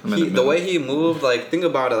I'm in he, the the middle. way he moved, like think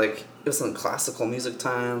about it, like it was in classical music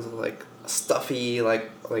times, like stuffy,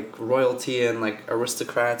 like royalty and like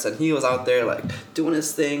aristocrats, and he was out there like doing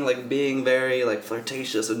his thing, like being very like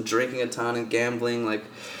flirtatious and drinking a ton and gambling, like.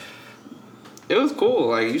 It was cool.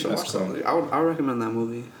 Like you should That's watch cool. that. I would recommend that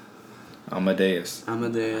movie. Amadeus.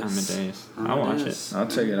 Amadeus. I'll watch it. I'll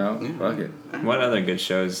check it out. Yeah. Fuck it. What other good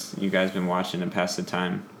shows you guys been watching to pass the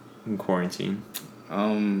time in quarantine?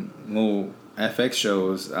 Well, FX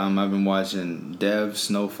shows. I've been watching Dev,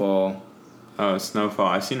 Snowfall. Oh, Snowfall.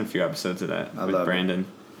 I've seen a few episodes of that I with love it. Brandon.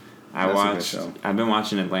 That's a good show. I've been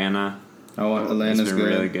watching Atlanta. Atlanta's It's been good.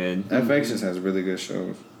 really good. FX just has really good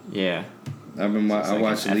shows. Yeah. I've been. It's I like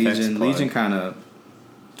watched an FX Legion. plug. Legion kind of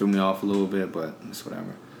threw me off a little bit, but it's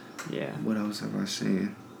whatever. Yeah. What else have I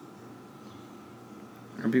seen?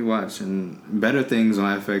 I'll be watching Better Things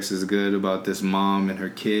on FX is good about this mom and her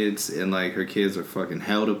kids, and like her kids are fucking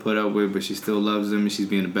hell to put up with, but she still loves them and she's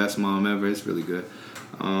being the best mom ever. It's really good.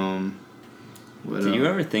 What Do you else?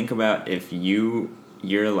 ever think about if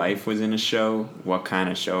your life was in a show, what kind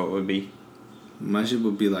of show it would be? My shit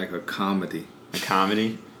would be like a comedy. A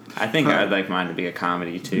comedy? I think Huh. I'd like mine to be a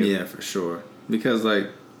comedy too. Yeah, for sure. Because like,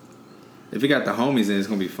 if you got the homies in, it's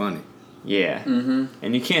gonna be funny. Yeah. Mm-hmm.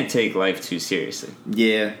 And you can't take life too seriously.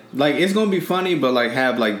 Yeah, like it's gonna be funny, but like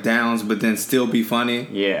have like downs, but then still be funny.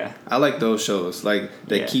 Yeah. I like those shows. Like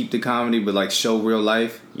they Yeah. keep the comedy, but like show real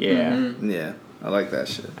life. Yeah. Mm-hmm. Yeah, I like that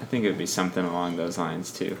shit. I think it would be something along those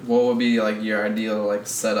lines too. What would be like your ideal like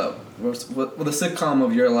setup? What's what the sitcom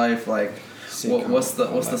of your life like? What's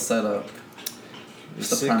the setup? What's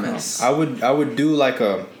the Sitcom. premise? I would do like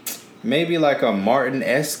a maybe like a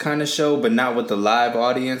Martin-esque kind of show, but not with the live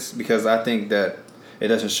audience, because I think that it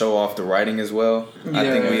doesn't show off the writing as well. I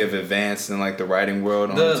think Yeah. we have advanced in like the writing world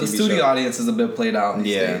on The TV studio show. audience is a bit played out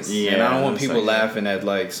these Yeah. days. Yeah, and I don't want it's people like- laughing at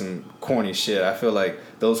like some corny shit. I feel like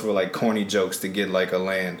those were like corny jokes to get like a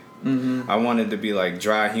land. Mm-hmm. I wanted to be like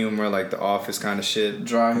dry humor, like The Office kind of shit.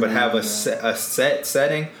 Dry but humor, have yeah. a set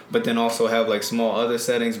setting, but then also have like small other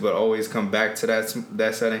settings, but always come back to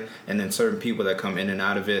that setting, and then certain people that come in and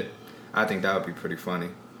out of it. I think that would be pretty funny.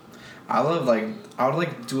 I would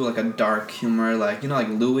like do like a dark humor, like you know, like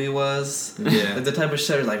Louis was. Yeah. Like the type of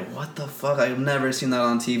shit is like, what the fuck? I've never seen that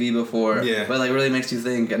on TV before. Yeah. But like really makes you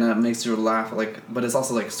think, and it makes you laugh. Like, but it's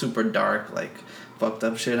also like super dark. Like fucked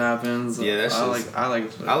up shit happens. Yeah, that's I just-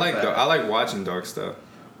 like that. I like watching dark stuff.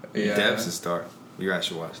 Yeah. Depths is dark. You guys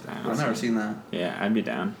should watch that. I've never seen that. Yeah, I'd be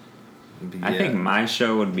down. Yeah. I think my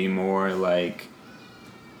show would be more like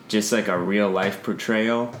just like a real life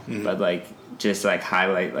portrayal, Mm-hmm. but like just like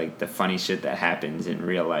highlight like the funny shit that happens in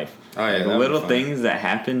real life. Oh, yeah, Like, that'd be little fun. things that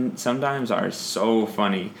happen sometimes are so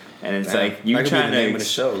funny, and it's Yeah. like you That could be trying the name of the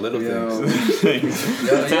to. show, Little Yo. Things.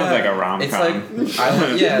 It sounds like a rom-com. It's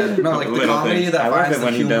like no, like the Little comedy things. that I love finds it the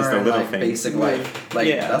when he humor does the in little like things. basic life. Like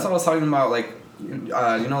Yeah. that's what I was talking about. Like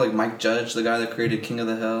you know, like Mike Judge, the guy that created King of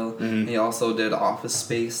the Hill. Mhm. He also did Office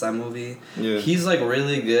Space, that movie. Yeah. He's like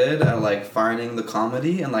really good at like finding the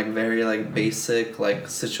comedy in like very like basic like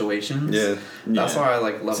situations. Yeah. That's why I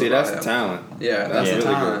like love. See, about that's him. the talent. Yeah, that's Yeah. the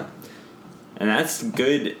Really talent. And that's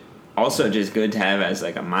good. Also, just good to have as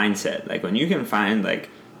like a mindset. Like when you can find like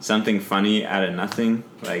something funny out of nothing.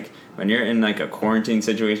 Like when you're in like a quarantine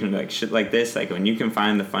situation, like shit like this. Like when you can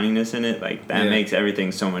find the funniness in it, like that Yeah. makes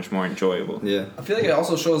everything so much more enjoyable. Yeah. I feel like it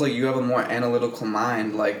also shows like you have a more analytical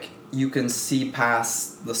mind. Like you can see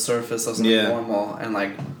past the surface of something Yeah. normal and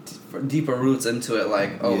like deeper roots into it.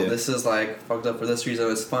 Like, oh, Yeah. this is like fucked up for this reason.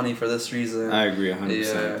 It's funny for this reason. I agree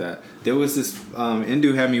 100% Yeah. with that. There was this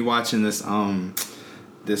Indu had me watching this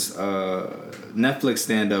Netflix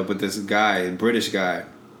stand up with this guy, British guy.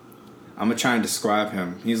 I'm gonna try and describe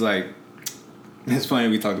him. He's like, it's funny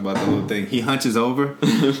we talked about the little thing. He hunches over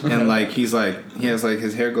and like he's like he has like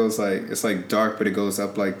his hair goes like it's like dark but it goes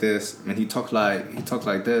up like this and he talks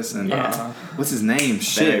like this and Yeah. what's his name? Very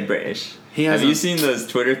Shit. British. He has Have you a- seen those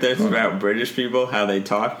Twitter threads about British people, how they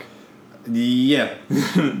talk? Yeah,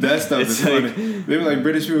 that stuff It's is funny. like- They were like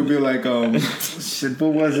British people be like, shit,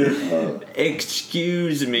 what was it?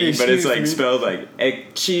 Excuse me, but Excuse it's like me. spelled like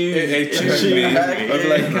Excuse me. me. I'd be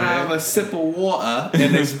like, can I have a sip of water?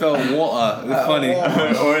 And they spell water. It's funny.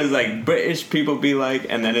 Or it's like British people be like,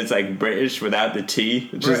 and then it's like British without the T,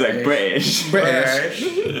 which is like British. British.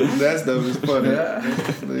 That stuff is funny. Yeah.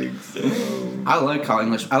 Netflix. I like how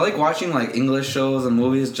English. I like watching like English shows and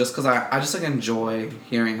movies just because I just like enjoy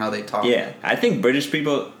hearing how they talk. Yeah, I think British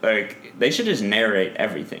people like they should just narrate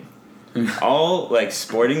everything. All like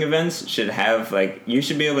sporting events should have like you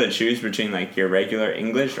should be able to choose between like your regular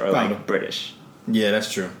English or like Fine. British. Yeah,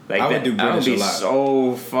 that's true. Like I would do that would British be a lot.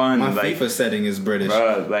 so fun. My like, FIFA setting is British.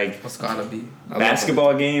 bro, like What's gotta be? I love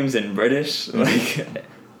basketball games in British, like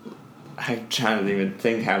I'm trying to even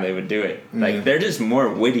think how they would do it. Like Yeah. they're just more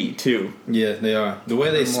witty too, Yeah, they are. The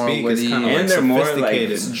way they They're more speak is witty. kind of and like they're more like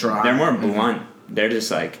sophisticated. dry. they're more blunt. They're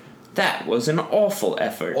just like that was an awful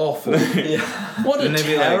effort. Awful. What a And they'd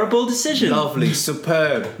be like, terrible decision. Lovely,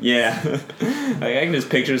 superb. Yeah, like I can just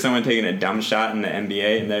picture someone taking a dumb shot in the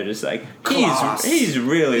NBA, and they're just like, Class. he's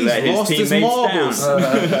really He's let his lost his teammates marbles."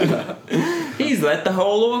 down. He's let the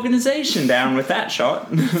whole organization down with that shot.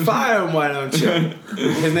 Fire him, why don't you?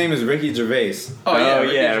 His name is Ricky Gervais. Oh,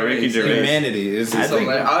 yeah, Ricky Gervais. Humanity is I his think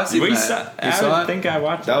hilarious. I've seen we that. saw, You saw I it? think I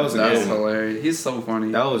watched That it. was a That's good one. hilarious. He's so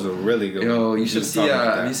funny. That was a really good Yo, one. you should Just see. talking about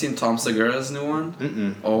Have that. you seen Tom Segura's new one?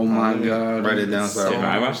 Mm-mm. Oh my Mm. god! Write it down It's so I Did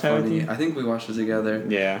I watch that with funny. you? I think we watched it together.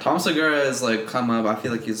 Yeah. Tom Segura has like come up. I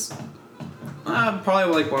feel like he's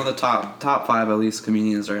probably like one of the top 5 at least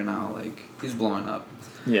comedians right now. Like he's blowing up.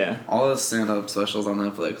 Yeah. All his stand-up specials on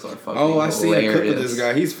Netflix are fucking. Oh, I see a clip of hilarious. this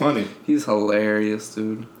guy. He's funny. He's hilarious,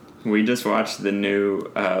 dude. We just watched the new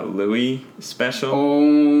Louis special. Oh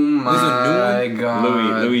my new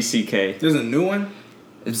god! Louis C.K. There's a new one?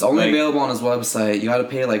 It's only Like- available on his website. You gotta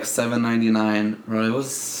pay like $7.99. Bro, it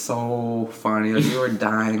was so funny. Like we were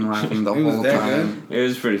dying laughing the It was whole that time. It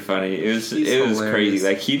was pretty funny. It was He's it was hilarious. crazy.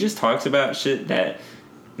 Like he just talks about shit that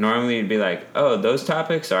normally you'd be like, oh, those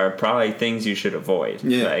topics are probably things you should avoid.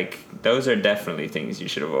 Yeah. Like those are definitely things you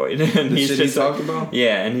should avoid. And The he's shit just he like- talked about?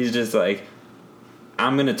 Yeah, and he's just like,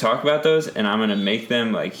 I'm gonna talk about those and I'm gonna make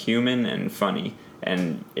them like human and funny,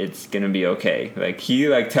 and it's gonna be okay. Like he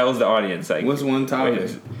like tells the audience like, What's one topic?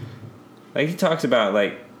 like he talks about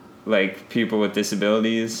like people with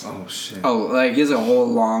disabilities. Oh, shit. Oh, like he has a whole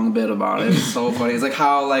long bit about it. It's so funny. It's like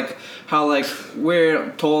how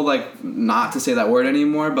we're told like not to say that word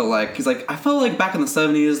anymore, but like he's like I felt like back in the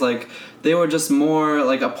 70s like they were just more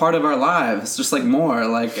like a part of our lives, just like more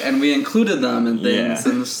like, and we included them in things,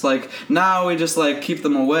 Yeah. and it's like now we just like keep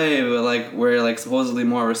them away, but like we're like supposedly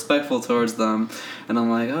more respectful towards them, and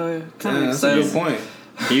I'm like, oh, it kind of Yeah, makes that's a good sense.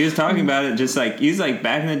 point. He was talking about it just like he was like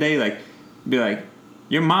back in the day, like be like,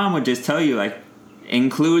 your mom would just tell you like,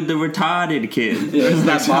 include the retarded kid. Yeah, isn't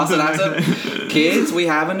that Boston Something accent? Kids, we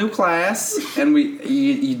have a new class, and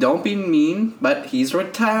you don't be mean, but he's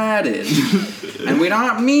retarded, and we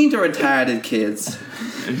don't mean to retarded kids.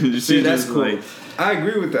 See, that's cool. I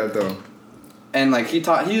agree with that, though. And like he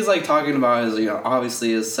was like talking about his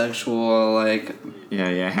obviously his sexual like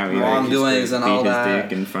Yeah, how he wrongdoings and all beat that. his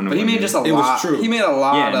dick in front of But he made women. just a It was lot. true. He made a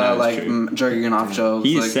lot Yeah, no, of it's like true. jerking off jokes.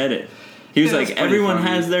 He like, said it. He was Yeah, like, it's pretty everyone funny.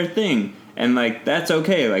 has their thing, and like that's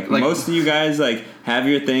okay. Like Like- most of you guys like have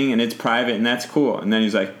your thing, and it's private, and that's cool. And then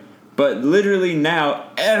he's like, But literally now,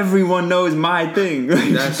 everyone knows my thing. Like,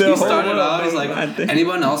 That's- the He whole started world out, he's knows like, my thing.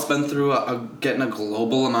 anyone else been through getting a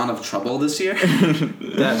global amount of trouble this year?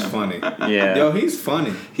 That's funny. Yeah. Yo, he's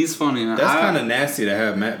funny. He's funny, man. That's kind of nasty to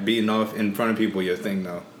have Matt beating off in front of people your thing,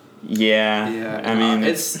 though. Yeah. Yeah, I mean,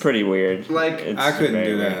 it's- it's pretty weird. like, It's I couldn't very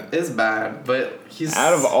do weird. that. It's bad, but he's...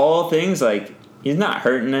 Out of all things, like, he's not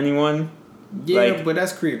hurting anyone. Yeah, Like- but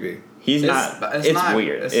that's creepy. He's It's- not. it's It's, not-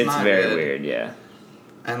 weird. it's It's, not very good. weird, yeah.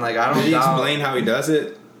 And, like, I don't Did he doubt- explain how he does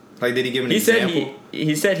it? Like, did he give an He said example?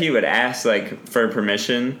 he said he would ask, like, for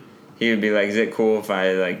permission. He would be like, is it cool if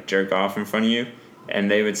I, like, jerk off in front of you?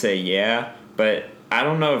 And they would say, yeah. But I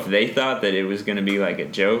don't know if they thought that it was going to be, like, a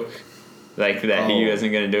joke. Like, that he Oh.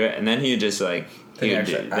 wasn't going to do it. And then he would just, like, Then he would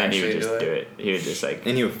actually- then he would actually just do do it? it. He would just, like...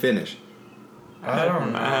 And he would finish. I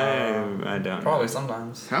don't know. I don't Probably know.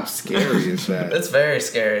 sometimes. How scary is that? It's very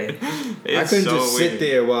scary. I It's couldn't so just weird. sit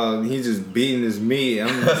there while he's just beating his meat.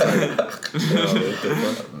 I'm just like, yo, what the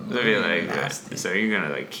fuck? I'd be like, Nasty. so you're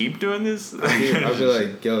gonna like keep doing this? I'd be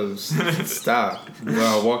like, yo, stop.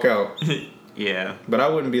 Well, I'll walk out. yeah. But I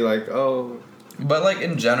wouldn't be like, oh, But, like,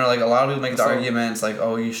 in general, like, a lot of people make the So- arguments, like,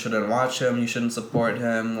 oh, you shouldn't watch him, you shouldn't support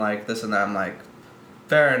him, like, this and that. I'm like,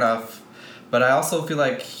 fair enough. But I also feel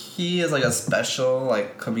like he is, like, a special,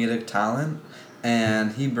 like, comedic talent.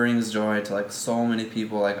 And he brings joy to, like, so many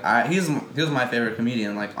people. Like, he was my favorite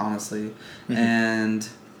comedian, like, honestly. And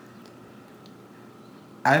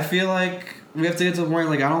I feel like we have to get to a point,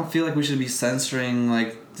 like, I don't feel like we should be censoring,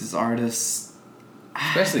 like, these artists.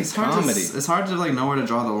 Especially It's hard to comedy. it's hard to, like, know where to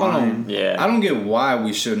draw the Hold line. on. Yeah. I don't get why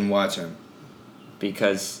we shouldn't watch him.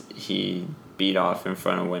 Because he beat off in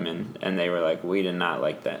front of women, and they were like, we did not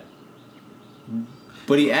like that.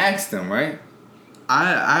 But he asked them, right?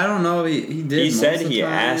 I don't know if he did. He most said of the he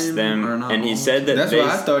time asked them, or not and he all. said that That's they, what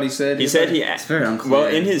I thought he said. He He's said like, he. It's very unclear. Well,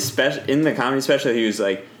 in his special, in the comedy special, he was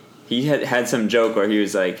like, he had some joke where he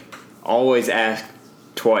was like, always ask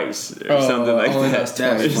twice or something like only that. ask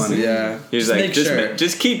That's twice. funny. Yeah. He was Just like, make just sure.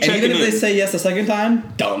 just keep And checking even if in. they say yes the second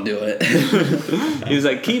time, don't do it. He was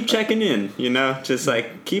like, keep checking in, you know, just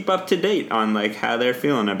like keep up to date on like how they're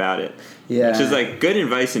feeling about it. Yeah. Which is like good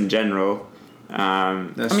advice in general.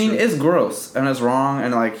 That's I mean, true. it's gross and it's wrong,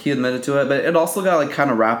 and like he admitted to it, but it also got like kind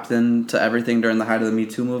of wrapped into everything during the height of the Me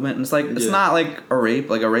Too movement. And it's like it's Yeah. not like a rape.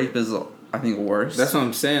 Like a rape is, I think, worse. That's what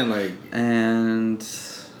I'm saying. Like, And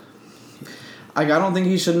like I don't think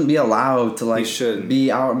he shouldn't be allowed to like shouldn't. be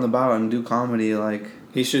out and about and do comedy, like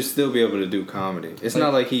he should still be able to do comedy. It's Like-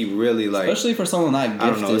 not like he really like. especially for someone that I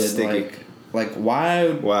don't know, it's gifted. sticky. Like why?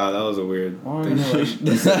 Wow, that was a weird. Why are thing. we gonna,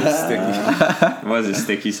 like, It was a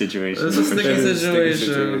sticky situation. It's a for sticky It is a sticky situation,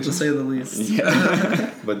 situation. to say the least.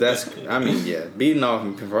 Yeah. But that's, I mean, yeah, beating off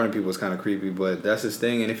in front of people is kind of creepy. But that's his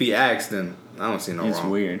thing. And if he acts, then I don't see no It's wrong.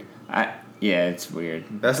 weird. Yeah, it's weird.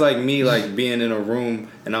 That's like me, like being in a room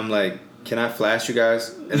and I'm like, "Can I flash you guys?"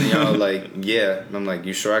 And then y'all are like, "Yeah." And I'm like,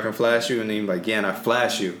 "You sure I can flash you?" And then you're like, "Yeah," and I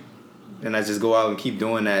flash you. And I just go out and keep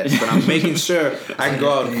doing that. But I'm making sure I can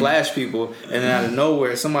go out and flash people. And then out of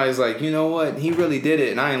nowhere, somebody's like, you know what? He really did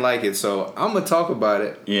it, and I ain't like it. So I'm going to talk about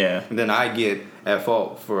it. Yeah. And then I get at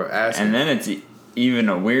fault for asking. And then it's even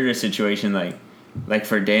a weirder situation, like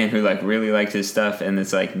for Dan, who like really liked his stuff, and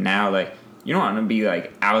it's like now like you don't want to be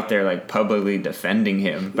like out there like publicly defending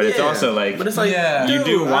him, but it's Yeah. also like, But it's like, Yeah. you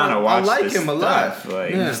do dude, want to I watch like this him a lot. stuff,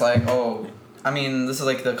 like Yeah. It's like, oh, I mean, this is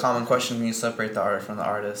like the common question when you separate the art from the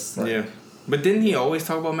artist. Like, Yeah. But didn't he always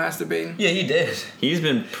talk about masturbating? Yeah, he did. he's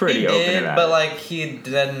been pretty he open did, about but it. like he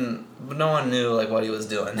didn't. No one knew like what he was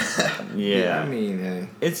doing. Yeah, I mean,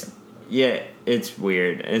 it's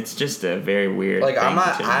weird. It's just a very weird. like thing to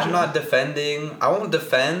I'm enjoy. not defending. I won't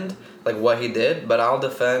defend like what he did, but I'll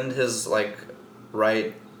defend his like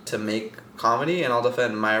right to make comedy, and I'll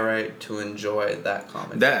defend my right to enjoy that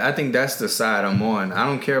comedy. I think that's the side I'm on. I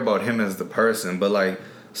don't care about him as the person, but like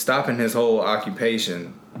stopping his whole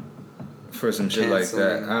occupation for some shit like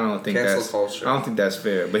that. I don't think Cancel that's culture. I don't think that's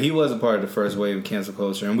fair. But he was a part of the first wave of cancel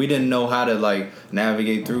culture, and we didn't know how to like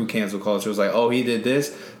navigate through cancel culture. It was like, oh, he did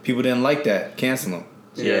this. People didn't like that. Cancel him.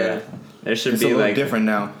 Yeah, there should It's a be little like different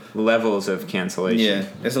now. levels of cancellation.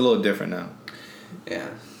 Yeah, it's a little different now. Yeah.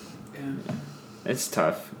 It's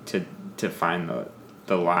tough to find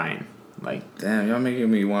the line. Like, Damn, y'all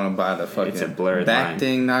making me want to buy the fucking It's a blurred back line.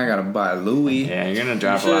 thing. Now I gotta buy Louis. yeah, you're gonna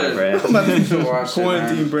drop a You lot of should. bread. I'm about to You should watch it,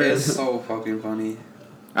 quarantine man. bread. It's so fucking funny.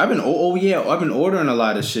 I've been I've been ordering a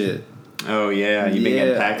lot of shit. Oh yeah, you been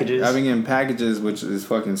getting packages. I've been getting packages, which is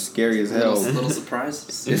fucking scary as hell. Little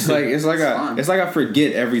surprises. It's like fun. I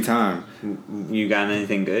forget every time. You got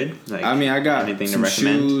anything good? Like, I mean, I got anything some to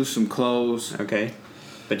recommend? shoes, some clothes. Okay.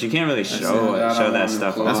 But you can't really I show don't that want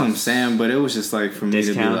stuff clothes. That's what I'm off. saying, but it was just like for me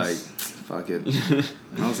to be like, Discounts. fuck it.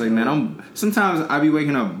 I was like, man, sometimes I be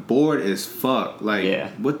waking up bored as fuck. Like, Yeah.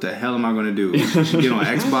 what the hell am I gonna do? Get on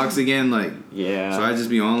Xbox again? Like, Yeah. so I just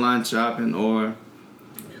be online shopping or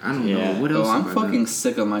I don't Yeah. know what else. I'm have I fucking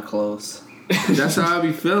sick of my clothes. done? That's how I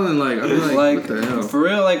be feeling. Like, I be like, what the hell? for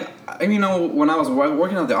real, like, you know, when I was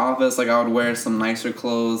working at the office, like, I would wear some nicer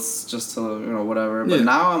clothes just to, you know, whatever. But Yeah.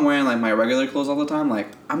 now I'm wearing, like, my regular clothes all the time. Like,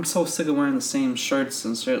 I'm so sick of wearing the same shirts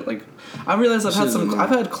and shit. Like, I realized I've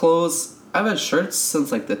had shirts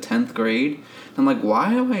since, like, the 10th grade. And I'm like, why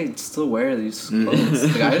do I still wear these clothes?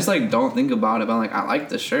 Like, I just, like, don't think about it. But I'm like, I like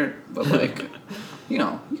the shirt. But, like, you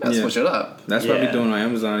know, you gotta Yeah. switch it up. That's what I Yeah. be doing on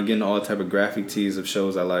Amazon, getting all type of graphic tees of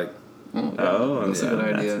shows I like. Oh, that's a yeah,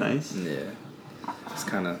 good idea. That's nice. Yeah, it's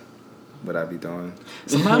kind of what I be doing.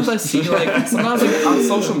 Sometimes I see, like, on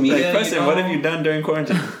social media. Like, question, you know, what have you done during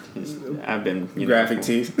quarantine? I've been Graphic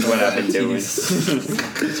tees. What I've been doing.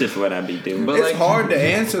 It's just what I be doing. But, It's like- hard to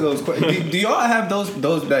answer those questions. Do y'all have those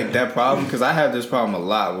like that problem? Because I have this problem a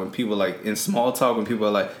lot when people like in small talk when people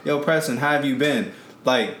are like, "Yo, Preston, how have you been?"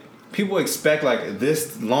 Like people expect like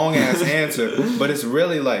this long ass answer, but it's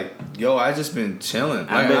really like, "Yo, I just been chilling."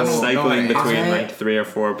 Like, I've been I don't know cycling an between answer. like 3 or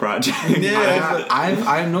 4 projects. Yeah.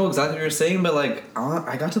 I know exactly what you're saying, but like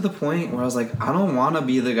I got to the point where I was like, I don't want to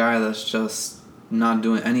be the guy that's just not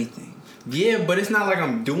doing anything. Yeah, but it's not like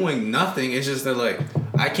I'm doing nothing. It's just that like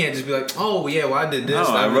I can't just be like, "Oh yeah, well I did this.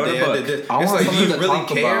 Oh, I the wrote other a day, I book. did this." I It's want like something you to really talk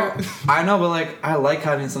care. about. I know, but like I like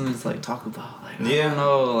having something to like talk about. Like I Yeah. don't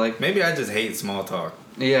know, like Maybe I just hate small talk.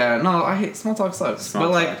 yeah, no, I hate small talk sucks. Small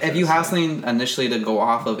but like talk if you does have suck. something initially to go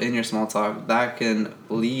off of in your small talk, that can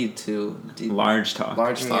lead to deep, Large talk.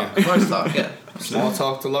 large talk, Yeah. large talk. Yeah, Small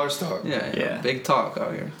talk to large talk. yeah, Yeah. big talk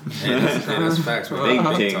out here. And that's facts. man. Big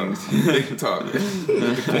talk. things. Big talk.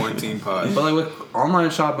 The quarantine pod. But like with online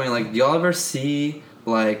shopping, like do y'all ever see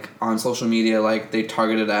like on social media like they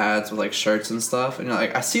targeted ads with like shirts and stuff, and you're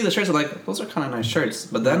like, I see the shirts, I'm like, those are kind of nice shirts.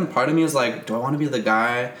 But then part of me is like, do I want to be the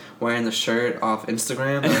guy wearing the shirt off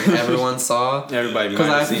Instagram that like, everyone saw? Everybody Because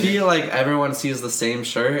might I have seen feel like everyone sees the same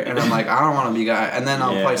shirt, and I'm like, I don't want to be guy. And then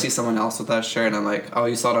I'll Yeah. probably see someone else with that shirt, and I'm like, oh,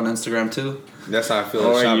 you saw it on Instagram too? That's how I feel.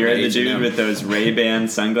 Or shopping you're at the dude H&M. with those Ray-Ban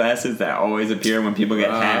sunglasses that always appear when people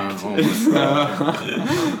get hacked. Oh my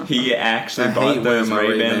God. He actually I bought hate those wearing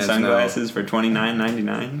my Ray-Ban Ray-Bans sunglasses for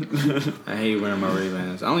 $29.99. I hate wearing my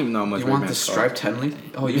Ray-Bans. I don't even know how much You want the Ray-Bans striped Henley?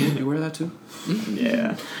 Oh, you wear that too?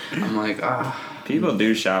 Yeah. I'm like, People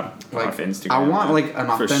do shop like off Instagram. I want though. like an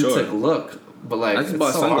For authentic sure. look, but like I just it's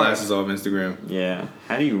bought so sunglasses off Instagram. Yeah.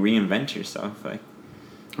 How do you reinvent yourself? Like,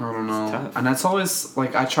 hard. I don't know, tough. and that's always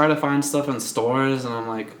like I try to find stuff in stores, and I'm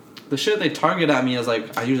like, the shit they target at me is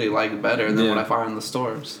like I usually like better than Yeah. what I find in the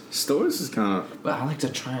stores. Stores is kind of But I like to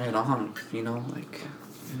try it on, you know, like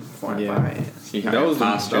before Yeah. I buy it. see how that your was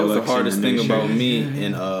posture the looks in hardest the thing new about shirt. me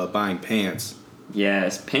in buying pants.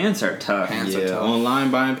 Yes, pants are tough. Pants are Yeah, tough.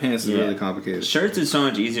 online buying pants is Yeah. really complicated. Shirts is so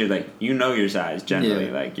much easier. Like, you know your size generally.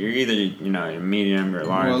 Yeah. Like, you're either, you're medium or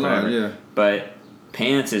large, Well, large, whatever. yeah. But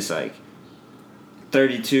pants is like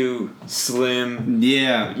 32, slim,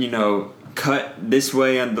 Yeah, cut this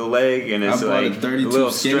way on the leg, and it's I bought a like a 32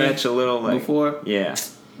 little skinny stretch, a little like before. Yeah.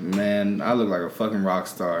 Man, I look like a fucking rock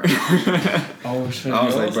star. Oh shit! I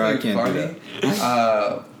was like, bro, I can't do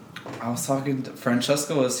that. I was talking to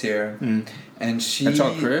Francesca was here, and she At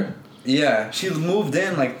your crib? Yeah, she moved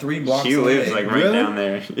in like 3 blocks She away. lives like right Really? down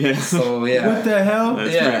there. Yeah. So yeah. What the hell?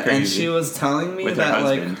 That's yeah, pretty crazy. and she was telling me With her that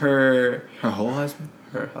like husband. her Her whole husband?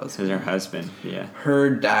 This is her husband. Yeah. her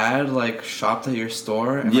dad like shopped at your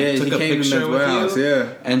store and Yeah, like, took he a came to picture Men's with Warehouse, you.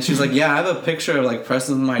 yeah. And she's like, yeah, I have a picture of like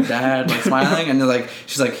Preston and my dad like smiling, and they're like,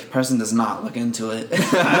 she's like, Preston does not look into it.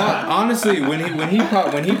 No, honestly, when he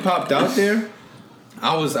popped out there,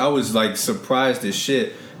 I was like surprised as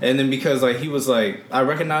shit. And then because like he was like, I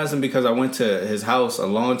recognized him because I went to his house a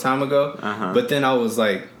long time ago. Uh-huh. But then I was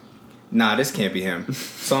like, nah, this can't be him.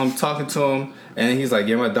 So I'm talking to him, and he's like,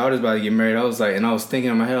 yeah, my daughter's about to get married. I was thinking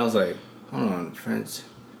in my head, I was like, hold on,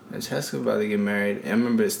 Francesca about to get married. And I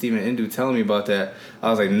remember Stephen Indu telling me about that. I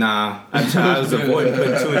was like, nah. I was avoiding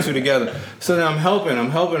putting 2 and 2 together. So then I'm helping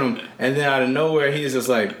him. And then out of nowhere, he's just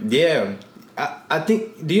like, yeah, I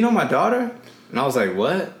think, do you know my daughter? And I was like,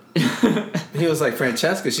 what? He was like,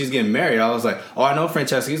 Francesca, she's getting married. I was like, oh, I know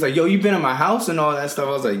Francesca. He's like, yo, you been in my house and all that stuff?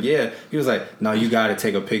 I was like, yeah. He was like, no, you got to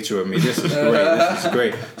take a picture of me. This is great. This is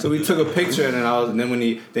great. So we took a picture, and then when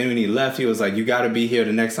he left, he was like, you got to be here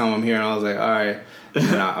the next time I'm here. And I was like, all right.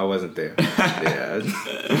 And I wasn't there. Yeah,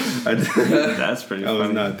 That's pretty I funny. was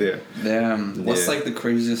not there. Damn. What's Yeah. like the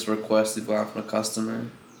craziest request you've got from a customer?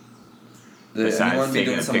 Did Besides anyone be taking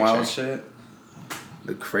doing a some wild picture. shit?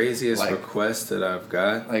 The craziest Like- request that I've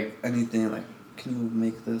got. Like anything, like, can you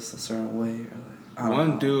make this a certain way? Or like, I don't One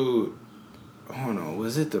know. dude, I don't know,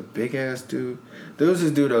 was it the big ass dude? There was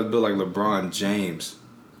this dude that was built like LeBron James,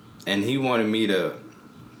 and he wanted me to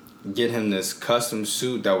get him this custom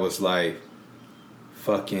suit that was like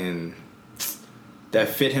fucking that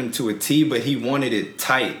fit him to a T, but he wanted it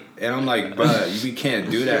tight. And I'm like, bruh, we can't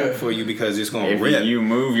do that for you because it's gonna If rip. you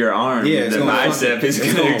move your arm, It's the gonna bicep fucking- is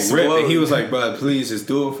it's gonna explode. And he was like, bruh, please just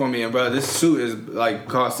do it for me. And bruh, this suit is like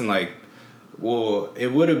costing like, well,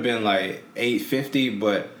 it would have been like $850,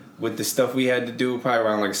 but with the stuff we had to do, probably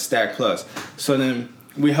around like a stack plus. So then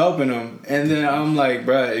we helping him, and then I'm like,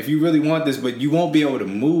 bruh, if you really want this, but you won't be able to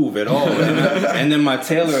move at all. And then my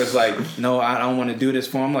tailor is like, no, I don't want to do this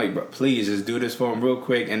for him. I'm like, bruh, please just do this for him real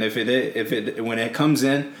quick. And if it when it comes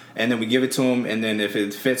in, and then we give it to him, and then if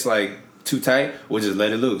it fits like too tight, we'll just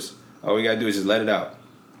let it loose. All we gotta do is just let it out.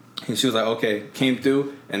 And she was like, okay, came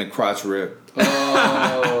through, and the crotch ripped.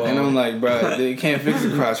 Oh. And I'm like, bruh, you can't fix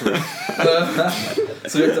the crotch rip.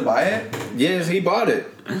 So you have to buy it? Yes, he bought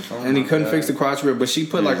it, and he couldn't fix the crotch rib. But she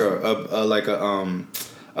put like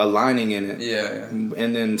a lining in it, Yeah.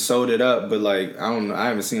 and then sewed it up. But like I don't know, I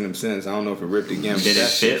haven't seen him since. I don't know if it ripped again. Did it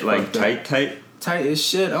fit like tight? Tight as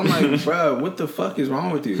shit. I'm like, bro, what the fuck is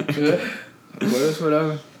wrong with you? But it's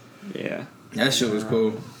whatever. Yeah. That shit was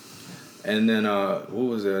cool. And then what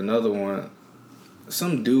was there? Another one.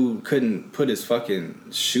 Some dude couldn't put his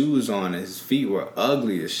fucking shoes on. His feet were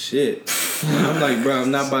ugly as shit. And I'm like, bro,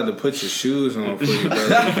 I'm not about to put your shoes on for you, bro.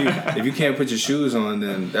 If you can't put your shoes on,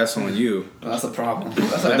 then that's on you. That's a problem.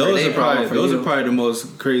 That's But an those everyday are problem for you. probably the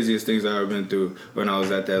most craziest things I've ever been through when I was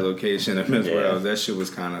at that location. And that's where I was. That shit was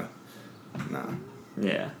kind of nah.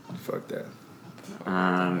 Yeah. Fuck that.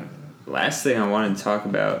 Last thing I wanted to talk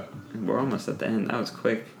about, we're almost at the end. That was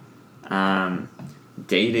quick.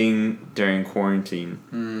 Dating during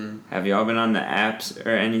quarantine. Have y'all been on the apps or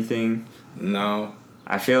anything? No.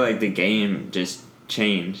 I feel like the game just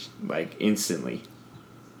changed like instantly.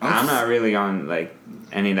 I'm not really on like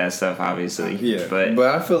any of that stuff, obviously. Yeah, but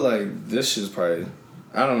I feel like this is probably,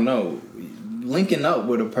 I don't know, linking up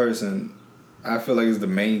with a person. I feel like is the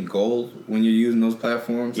main goal when you're using those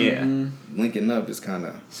platforms. yeah. Linking up is kind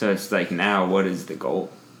of. So it's like now, what is the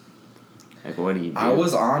goal? Like, what do you do? I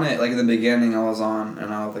was on it, like in the beginning I was on,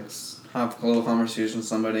 and I would like have a little conversation with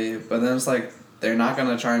somebody, but then it's like, they're not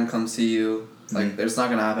gonna try and come see you. Like, it's not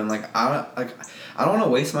gonna happen. Like, I don't want to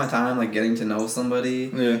waste my time, like, getting to know somebody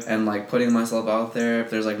and, like, putting myself out there if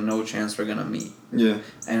there's, like, no chance we're gonna meet. Yeah.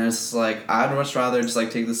 And it's, like, I'd much rather just, like,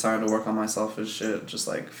 take this time to work on myself and shit, just,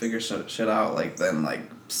 like, figure shit out, like, than, like,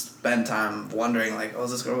 spend time wondering, like, oh,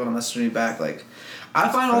 is this girl gonna message me back? Like, I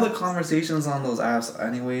find all the conversations on those apps,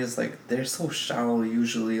 anyways, like, they're so shallow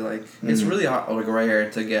usually. Like, it's really hard, like, rare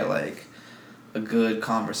to get, like, a good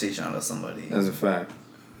conversation out of somebody. That's a fact.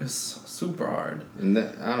 It's super hard. And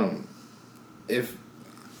that,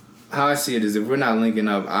 how I see it is if we're not linking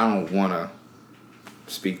up, I don't want to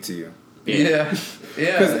speak to you. Yeah.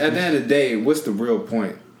 Because at the end of the day, what's the real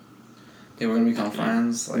point? Yeah, we're gonna become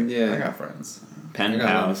friends. Like, Yeah. I got friends. Pen I got a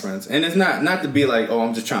lot of pals. friends. And it's not to be like, oh,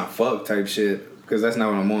 I'm just trying to fuck type shit. Because that's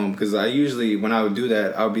not what I'm on. Because I usually, when I would do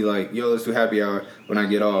that, I would be like, yo, let's do happy hour when I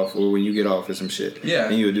get off. Or when you get off or some shit. Yeah.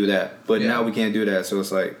 And you would do that. But Yeah. now we can't do that. So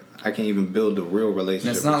it's like, I can't even build a real And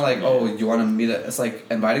relationship. it's not like, oh, you want to meet it. It's like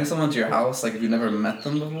inviting someone to your house, like if you've never met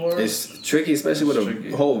them before. It's tricky, especially with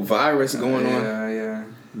Tricky. a whole virus going on. Yeah.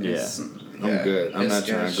 Yeah. I'm good. I'm It's not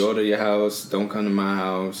trying to sketch. go to your house. Don't come to my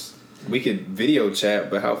house. We could video chat,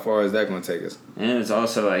 but how far is that going to take us? And it's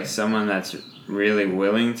also like someone that's really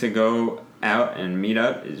willing to go out and meet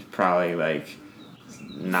up is probably like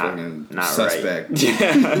not Fucking not suspect. right.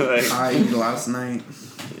 Yeah, like, I last night.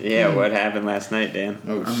 yeah. What happened last night, Dan?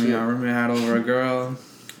 Oh, I mean, our roommate had over a girl,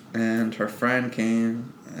 and her friend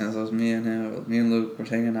came, and so it was me and him. Me and Luke were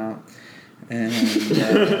hanging out, and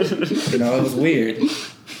it was weird.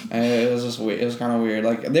 It was just weird. It was kind of weird.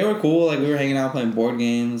 Like, they were cool. Like, we were hanging out playing board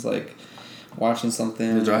games, like watching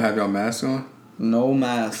something. Did y'all have y'all masks on? No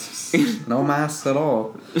masks. No masks at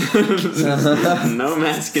all. No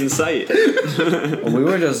mask in sight. We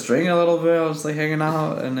were just drinking a little bit. I was like hanging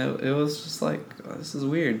out, and it was just like, oh, this is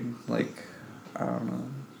weird. Like, I don't know,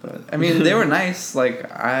 but I mean, they were nice. Like,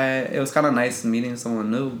 it was kind of nice meeting someone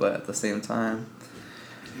new, but at the same time,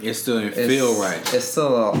 It still didn't feel right. It's still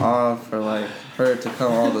a little odd for like her to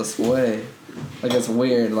come all this way. Like, it's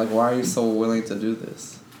weird. Like, why are you so willing to do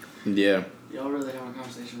this? Yeah. Y'all really having a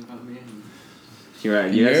conversation about me? You're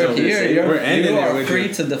right. You have something to say? We're ending you it are with free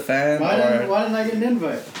you. to defend. Why didn't I get an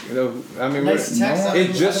invite? I mean, Nice text.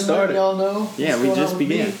 it just started. Y'all know. Yeah, what's we going just on with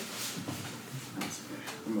me. began. That's okay.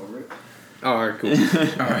 I'm over it. All right, cool.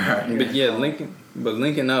 But yeah,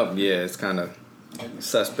 linking up, yeah, it's kind of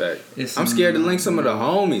suspect. I'm scared to link some of the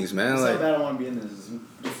homies, man. It's Like, not bad. I don't want to be in this. Is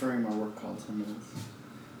deferring my work call 10 minutes.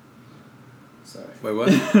 Sorry. wait, what?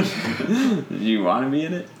 Do you want to be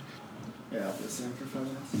in it? Yeah, I'll listen for 5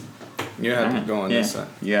 minutes. You have to go on this side.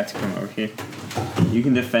 You have to come over here. You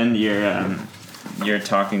can defend your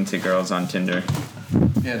talking to girls on Tinder.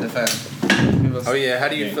 Yeah, defense. Oh yeah, how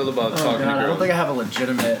do you feel about talking to God, I don't girls? think I have a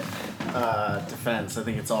legitimate defense. I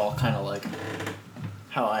think it's all kind of like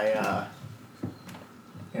how I,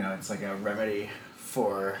 it's like a remedy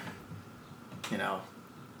for,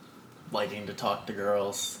 liking to talk to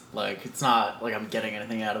girls. Like, it's not like I'm getting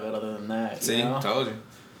anything out of it other than that. See, you know? told you.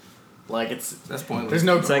 Like, That's pointless. there's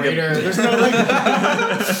no like greater, there's no, like,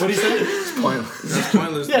 what do you say? It's pointless. That's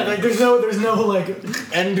pointless. Yeah, like, there's no, like,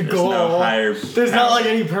 end There's goal. no higher. There's not like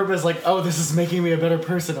any purpose, like, oh, this is making me a better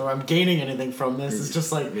person, or I'm gaining anything from this. It's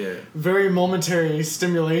just like very momentary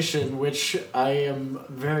stimulation, which I am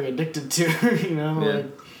very addicted to. Yeah. Like,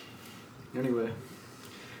 anyway,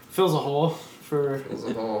 fills a hole for. Fills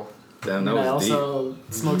a hole. Damn, that I was deep. also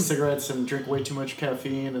smoke cigarettes and drink way too much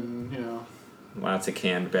caffeine, and Lots of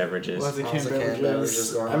canned beverages. lots of Lots canned of canned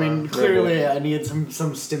beverages beverages. going I mean, on. clearly, I need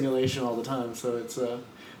some stimulation all the time, so it's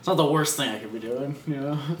not the worst thing I could be doing.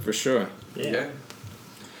 For sure. Yeah.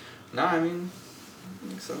 No, I mean,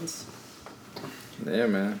 makes sense. Yeah,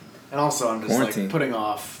 man. And also, I'm just Quarantine. like putting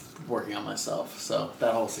off working on myself. So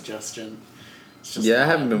that whole suggestion. It's just Yeah, I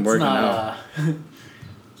haven't been it's working not, out.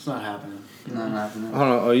 It's not happening. Not happening. Hold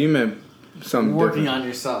on. Oh, you meant something Working different. on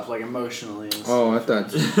yourself, like emotionally. And Oh, I stuff.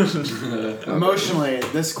 thought. Emotionally,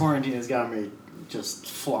 this quarantine has got me just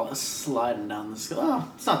sliding down the scale.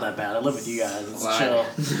 Oh, it's not that bad. I live with you guys. It's chill.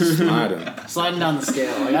 Sliding. Sliding down the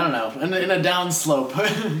scale. Like, I don't know. In a down slope.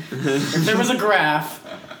 If there was a graph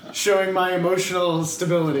showing my emotional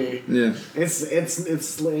stability, Yeah. it's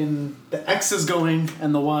in the X is going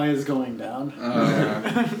and the Y is going down.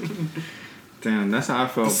 Damn, that's how I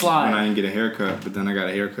felt Slide. when I didn't get a haircut, but then I got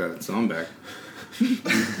a haircut, so I'm back.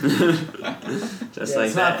 Just like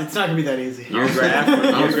it's that. not gonna be that easy. Your graph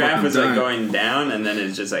was like done. going down, and then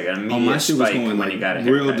it's just like an Oh, immediate my shit was spike going when like you got a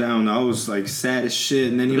real haircut. down. I was like sad as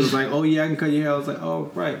shit, and then he was like, "Oh yeah, I can cut your hair." I was like,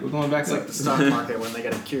 "Oh right, we're going back." It's like the stock market when they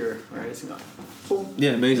get a cure, right? It's like, boom.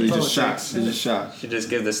 Yeah, basically That's all just it shot. takes. It's just shot. Should just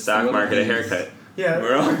give the stock market a haircut. Yeah,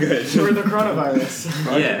 We're all good. We're the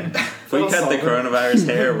coronavirus. Yeah. If we That'll cut the solve it. coronavirus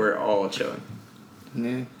hair, we're all chilling.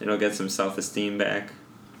 Yeah. It'll get some self-esteem back.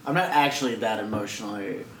 I'm not actually that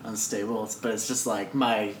emotionally unstable, but it's just like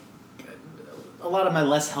a lot of my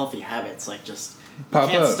less healthy habits, like just Pop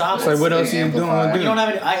can't up. stop It's it. like, what else are you doing? Amplify. You don't have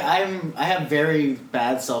any. I have very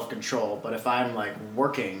bad self-control, but if I'm like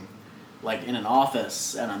working, like in an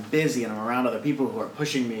office and I'm busy and I'm around other people who are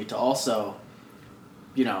pushing me to also,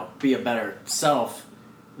 be a better self,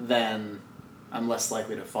 then I'm less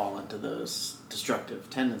likely to fall into those destructive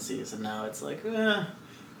tendencies. And now it's like,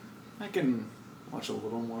 I can watch a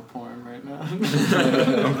little more porn right now.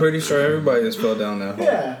 I'm pretty sure everybody just fell down that hole.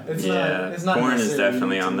 Yeah, it's not. Porn is necessarily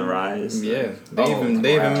definitely need on the to- rise. Yeah, they even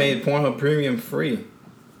wow. made Pornhub Premium free.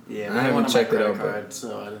 Yeah, I they haven't wanted my checked it credit out, but- card,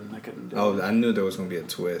 so I couldn't do Oh, it. I knew there was gonna be a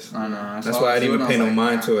twist. I know. That's why I didn't even pay no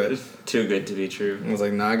mind to it. It's too good to be true. I was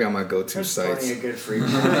like, nah, I got my go-to There's sites. plenty of good free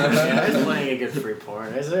porn. Yeah, there's plenty of good free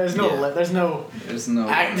porn. There's no Yeah. there's no There's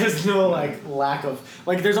no. like lack of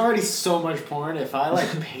like. There's already so much porn. If I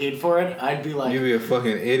like paid for it, I'd be like, You'd be a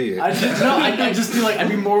fucking idiot. I'd just be like, I'd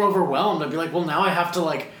be more overwhelmed. I'd be like, well, now I have to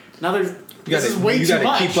like now there's this is way you too gotta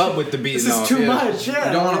much. keep up with the beating This is off. too yeah. much. Yeah,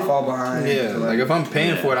 You don't want to fall behind. Yeah, like if I'm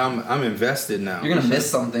paying Yeah. for it, I'm invested now. You're gonna miss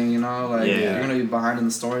something, Like Yeah. you're gonna be behind in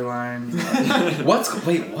the storyline.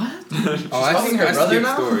 Wait, what? Oh, I fucking her I brother skip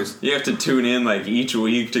now? stories. You have to tune in like each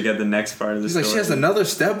week to get the next part of the He's story. like, she has another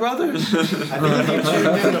stepbrother. I think if you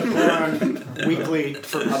tuned into porn weekly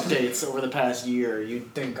for updates over the past year,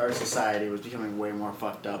 you'd think our society was becoming way more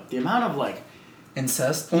fucked up. The amount of like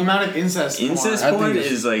Incest. the amount of incest Incest I think porn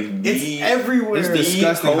it's- is like It's the everywhere. It's the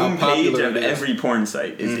disgusting how homepage popular of it is. every porn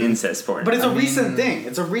site is incest porn. But it's a recent thing.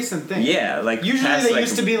 It's a recent thing. yeah, like Usually past, they like,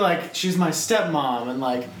 used to be like, she's my stepmom, and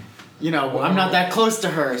like, I'm not that close to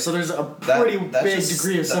her, so there's a pretty big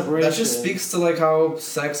degree of separation. That just speaks to like how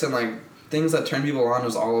sex and like things that turn people on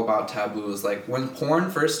was all about taboos. Like when porn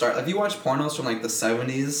first started, like you watch pornos from like the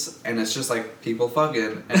 70s, and it's just like people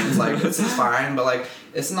fucking, and it's like this is fine, but like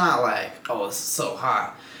it's not like it's so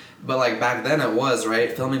hot. But like back then it was,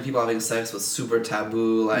 right? Filming people having sex was super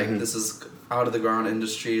taboo. Like this is out of the ground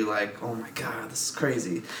industry. Like, oh my god, this is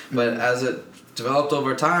crazy. But as it developed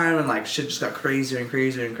over time and like shit just got crazier and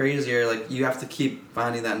crazier and crazier, like you have to keep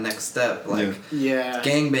finding that next step. Like Yeah.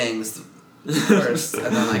 gangbangs, first,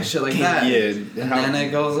 and then like shit like that. Yeah, and then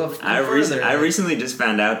it goes up. I recently just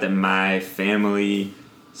found out that my family.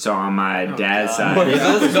 So on my dad's side, Where is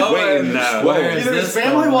this going? No. Where Either his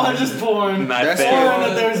family watches porn, My That's or family.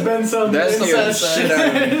 that there's been some That's the incest shit shit.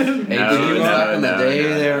 Hey, did you No, back in the no, day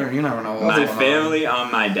no. there? You never know what's My going on. family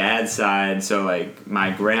on my dad's side, so like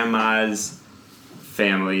my grandma's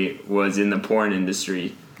family was in the porn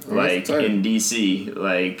industry, Oh, like that's tight. in DC,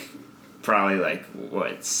 like probably like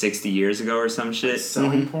what 60 years ago or some shit.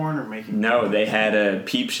 Selling porn or making No, they had a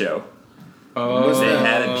peep show. What's They that?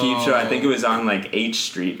 had a peep show. I think it was on like H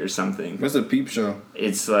Street or something. What's a peep show?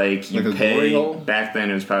 It's like you Like a glory pay. hole? Back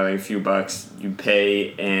then, it was probably like a few bucks. You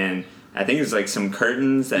pay, and I think it's like some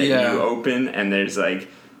curtains that Yeah. you open, and there's like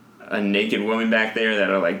a naked woman back there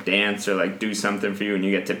that'll like dance or like do something for you, and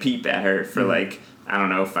you get to peep at her for like I don't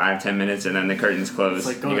know 5-10 minutes, and then the curtains close. It's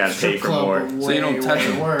like You going gotta to pay strip for club, more. but So you don't way, touch way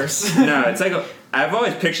them. worse. No, it's like I've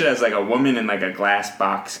always pictured it as like a woman in like a glass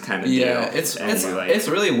box kind of Yeah, deal. it's And it's you, like, it's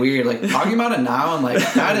really weird. Like talking about it now and like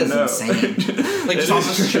that is No. insane. Like It just on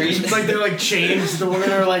is the street. It's like they're like chained. The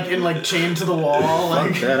women are like in like chained to the wall.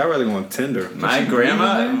 Like Fuck that. I'd rather go on Tinder. My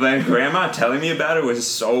grandma telling me about it was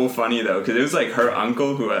so funny though, because it was like her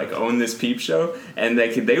uncle who like owned this peep show, and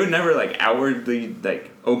they would never like outwardly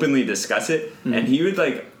like openly discuss it, and he would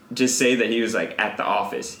like just say that he was like at the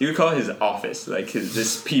office. He would call it his office, like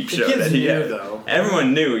this peep The show kids that he knew, had. though.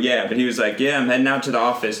 Everyone knew, yeah, but he was like, yeah, I'm heading out to the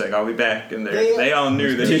office, like I'll be back, and they all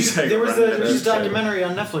knew that he's like. there was running this it. documentary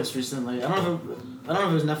on Netflix recently. I don't know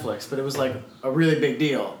if it was Netflix, but it was like a really big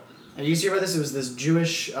deal. And you see about this? It was this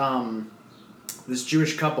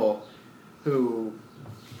Jewish couple who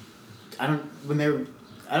I don't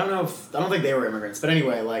think they were immigrants, but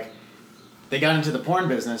anyway, like they got into the porn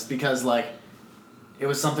business because like it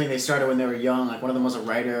was something they started when they were young. Like one of them was a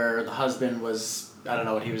writer, the husband was I don't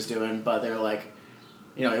know what he was doing, but they were like,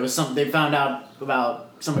 you know, it was something they found out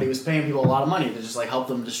about somebody who was paying people a lot of money to just like help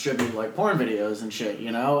them distribute like porn videos and shit,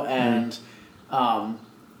 you know, and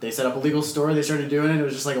they set up a legal store. They started doing it. It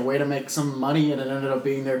was just like a way to make some money, and it ended up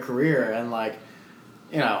being their career. And like,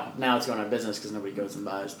 you know, now it's going out of business because nobody goes and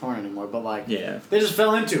buys porn anymore. But like, Yeah. they just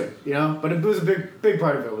fell into it, you know. But it was a big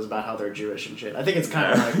part of it was about how they're Jewish and shit. I think it's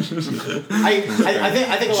kind of like I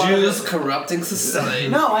think a lot Jews of it, corrupting society.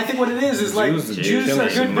 No, I think what it is like Jews are Jews are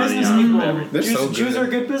making good money business on people. everything. They're so Jews good. are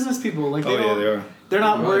good business people. Like they Oh yeah, don't, they are. they're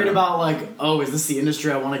not Oh, worried yeah. about like, oh, is this the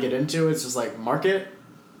industry I want to get into? It's just like market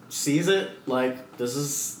sees it. Like this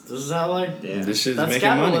is how like Yeah. This shit's that's making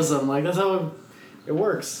money. capitalism. Like that's how it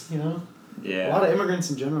works. You know, Yeah. a lot of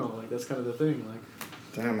immigrants in general. Like that's kind of the thing. Like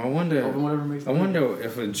Damn, I wonder. open whatever makes. I money. wonder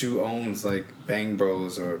if a Jew owns like Bang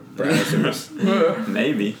Bros or Brazzers.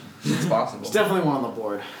 Maybe. It's possible. There's definitely one on the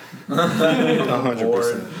board. 100%.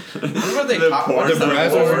 What about they The cop- porn what's the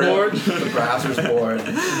Brazzers board? The Brazzers board.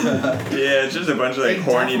 Yeah, it's just a bunch of like They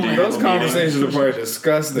horny definitely- dudes. Those conversations are probably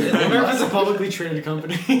disgusting. I wonder if it's a publicly traded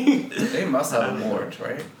company. They must have a board,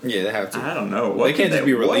 right? Yeah, they have to. I don't know. They can't just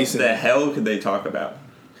be releasing What the it. hell could they talk about?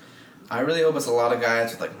 I really hope it's a lot of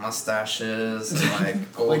guys with like mustaches and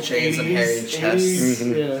like gold like chains and 80s, hairy chests.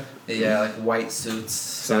 80s, yeah. Yeah, like white suits.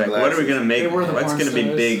 So like, what are we gonna make? They were the What's porn gonna be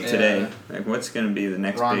stars. big today? Yeah. Like, what's gonna be the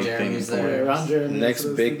next Ron big thing in Jeremy's porn? there. Ron Jeremy, Next that's what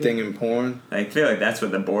I was big thinking. thing in porn. I feel like that's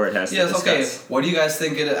what the board has to Yes, okay. discuss. What do you guys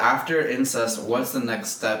think after incest? What's the next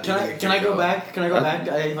step? Can I go back? Can I go back?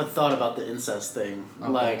 I have a thought about the incest thing.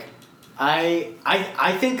 Okay. Like,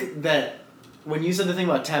 I think that when you said the thing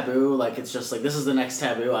about taboo, like it's just like this is the next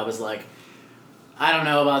taboo. I was like, I don't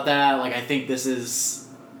know about that. Like I think this is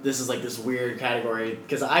like this weird category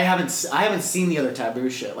because I haven't seen the other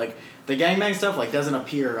taboo shit. Like the gangbang stuff like doesn't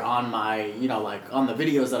appear on my like on the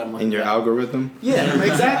videos that I'm looking In your at. algorithm. Yeah,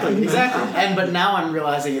 exactly. But now I'm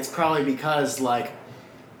realizing it's probably because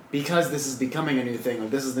this is becoming a new thing.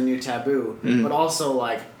 Like this is the new taboo. Mm. But also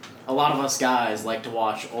like a lot of us guys like to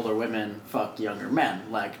watch older women fuck younger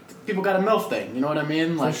men. Like people got a MILF thing. You know what I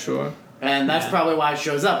mean? Like For sure. and that's probably why it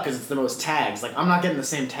shows up because it's the most tags. Like I'm not getting the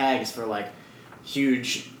same tags for like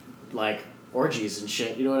huge like orgies and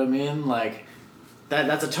shit. You know what I mean? Like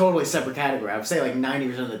that's a totally separate category. I would say like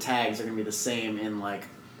 90% of the tags are gonna be the same in like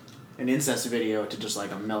an incest video to just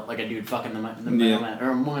like a dude fucking the mailman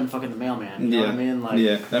or a woman fucking the mailman. You know what I mean? Like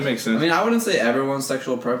Yeah, that makes sense. I mean, I wouldn't say everyone's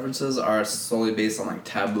sexual preferences are solely based on like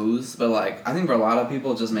taboos, but like I think for a lot of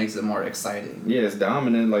people, it just makes it more exciting. Yeah, it's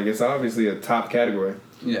dominant. Like it's obviously a top category.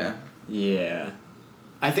 Yeah. Yeah,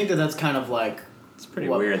 I think that's kind of like it's pretty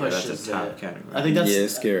what weird that that's pushes a top it. category. I think that's Yeah,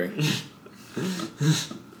 it's scary.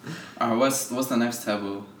 What's the next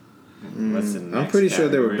taboo? What's the I'm next pretty sure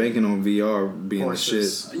they were category? banking on VR being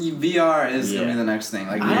Horses. the VR is gonna Yeah. be the next thing.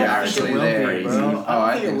 Like I VR don't actually think it will there. be, bro. Oh,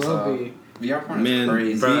 I think it will so. be. VR porn Man, is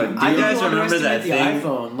crazy. bro, do I you think guys you remember that underestimate thing? the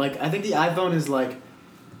iPhone. Like, I think the iPhone is like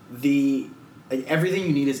everything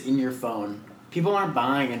you need is in your phone. People aren't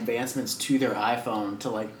buying advancements to their iPhone to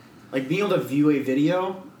like being able to view a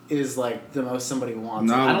video is like the most somebody wants.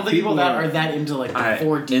 No, I don't think people people that are- are that into like the Alright,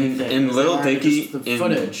 4D in things. Little They are Dicky, just the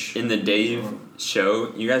footage. in the Dave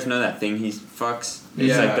show, you guys know that thing he fucks? It's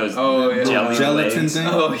Yeah. like those Oh, yeah. jelly Gelatin legs. thing?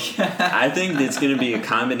 Oh yeah. I think it's gonna be a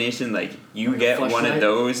combination. Like you Like a get one fleshlight? of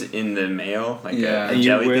those in the mail, like Yeah. a And you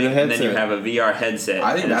jelly wear the thing, and then you headset. have a VR headset,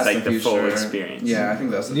 I think and that's it's like the the full future. experience. Yeah, I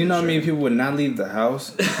think that's. Do you know how many future. people would not leave the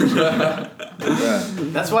house? Bruh,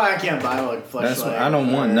 That's why I can't buy like flashlight. that's what, I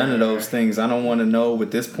don't want none of those things. I don't want to know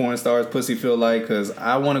what this porn star's pussy feel like because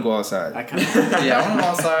I want to go outside. I kind of. Yeah, I want to go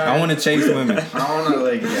outside. I want to chase women. I want to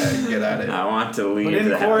like get at it. I want to leave But in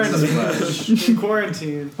the house. quarantine, in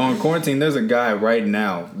quarantine, On quarantine, there's a guy right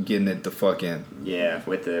now getting it the fuck in. Yeah,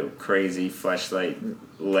 with the crazy fleshlight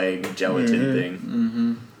leg gelatin thing.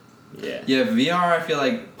 Mm-hmm. Yeah. Yeah, VR. I feel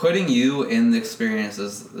like putting you in the experience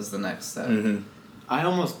is the next step. Mm-hmm. I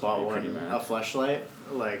almost bought Pretty one, mad. a fleshlight.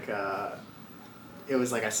 Like, it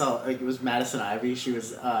was like I saw, like it was Madison Ivy. She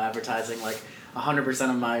was advertising like 100%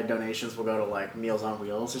 of my donations will go to like Meals on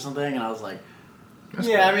Wheels or something, and I was like,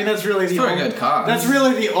 yeah, I mean that's really It's the for a only, good cause. That's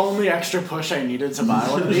really the only extra push I needed to buy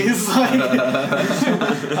one of these. Like,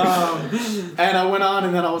 and I went on,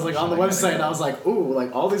 and then I was like on the website, and I was like, ooh,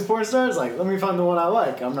 like all these porn stars. Like, let me find the one I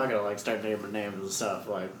like. I'm not gonna like start naming names and stuff.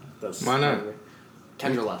 Like, that's Why not?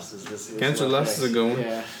 Kendra Lust is this. Kendra Lust is a good one.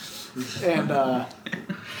 Yeah.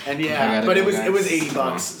 And I yeah, gotta but go, it was guys.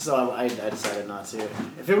 $80, so I decided not to.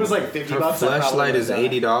 If it was like $50, Her I probably flashlight would've is done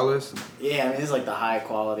it. $80. Yeah, I mean it's like the high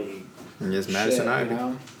quality. And it's Madison shit, Ivy. You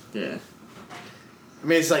know? Yeah. I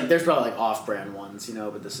mean, it's like there's probably like off-brand ones, you know,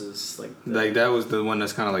 but this is like. Like that was the one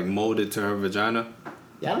that's kind of like molded to her vagina.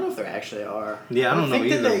 Yeah, I don't know if there actually are. Yeah, I don't know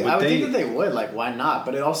think either. That they, Would I would they- think that they would. Like, why not?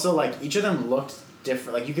 But it also like each of them looked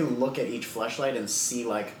different. Like you can look at each fleshlight and see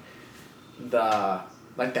like the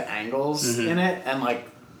angles Mhm. in it, and like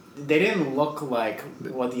they didn't look like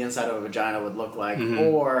what the inside of a vagina would look like,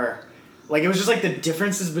 Mhm. or like it was just like the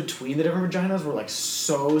differences between the different vaginas were like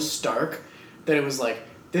so stark that it was like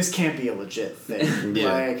this can't be a legit thing.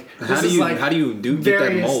 Yeah. Like How this do is you like get that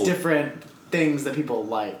various mold? different things that people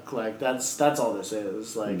like. Like that's all this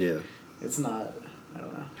is. Like Yeah. it's not. I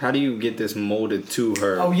don't know. How do you get this molded to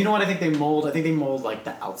her? Oh, you know what? I think they mold like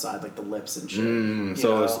the outside, like the lips and shit. you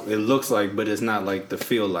So know? it looks like, but it's not like the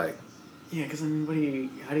feel like. Yeah, because I mean,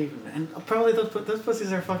 how do you even? And probably those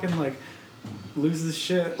pussies are fucking like loose as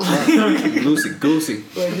shit. Like, Loosey goosey.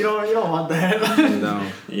 like you don't want that. No.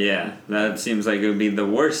 Yeah, that seems like it would be the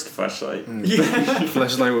worst fleshlight. Yeah.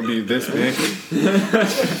 Flashlight would be this big.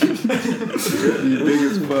 Big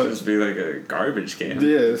as fuck. Just be like a garbage can.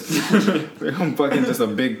 Yes. I'm fucking just a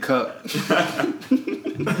big cup.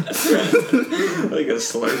 Like a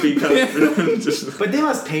Slurpee cup. Just, But they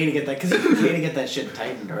must pay to get that because you can pay to get that shit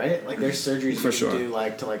tightened, right? Like there's surgeries For you sure. can do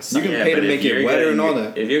like to like. You can yeah, pay to but make if it you're wetter getting- and all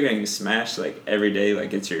that. If you're getting smashed like every day,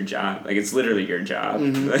 like it's your job. Like it's literally your job.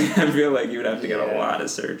 Mm-hmm. Like, I feel like you would have to get a Yeah. lot of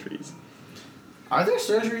surgeries. Are there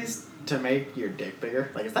surgeries to make your dick bigger?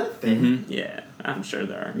 Like, is that a thing? Mm-hmm. Yeah, I'm sure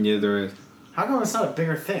there are. Yeah, there is. How come it's not a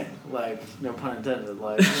bigger thing? Like, no pun intended.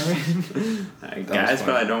 Like, you know what I mean? Guys funny.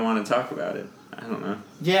 probably don't want to talk about it. I don't know.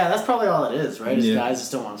 Yeah, that's probably all it is, right? Is Yeah. guys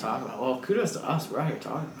just don't want to talk about it. Well, kudos to us. We're out here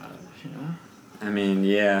talking about it, you know? I mean,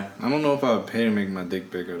 yeah. I don't know if I would pay to make my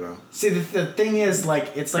dick bigger though. See, the thing is,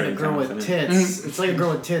 like, it's like a Pretty girl with confident. tits. It's like a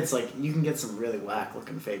girl with tits. Like, you can get some really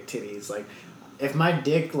whack-looking fake titties. Like, if my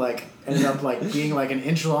dick, like, ended up, like, being, like, an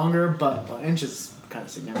inch longer, but an inch is kind of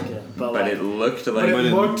significant. But But like, it looked but like. it But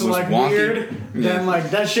it looked was like wonky. weird, then, Yeah. like,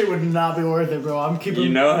 that shit would not be worth it, bro. I'm keeping, You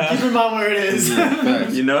know how- keeping mine where it is.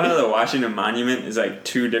 Facts. You know how the Washington Monument is like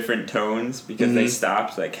two different tones because they Mhm.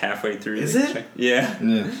 stopped like halfway through. Is the it? check- Yeah.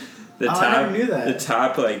 Yeah. The Oh, I top. never knew that. The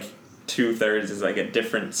top like 2/3 is like a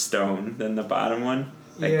different stone than the bottom one.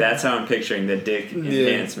 Like Yeah. that's how I'm picturing the dick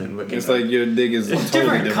enhancement looking. It's like your dick is Well, totally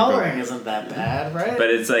different different. coloring isn't that bad, right? But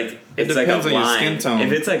it's like it's like a depends on your line. skin tone.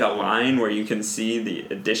 If it's like a line where you can see the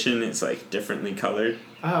addition, it's like differently colored.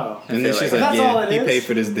 oh. And then I feel she's like- like, If that's all yeah, it he is. paid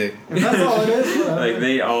for this dick. If that's all it is, whatever. Like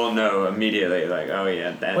they all know immediately. Like oh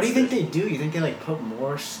yeah, that's. What do you think the- they do? You think they like put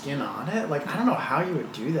more skin on it? Like I don't know how you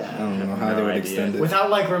would do that I don't know have how no they would idea. extend it. without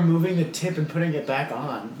like removing the tip and putting it back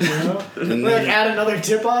on. You know, And like then- add another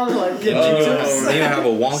tip on. Like get Oh. Jesus. They have a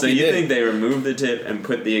wonky So you dick. think they remove the tip and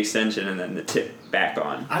put the extension and then the tip back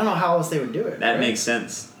on? I don't know how else they would do it. That right? makes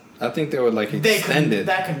sense. I think they would like They extend could, it.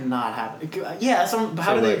 that could not happen. Yeah, so how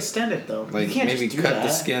So, do they like- extend it though? Like you can't maybe just do cut that. the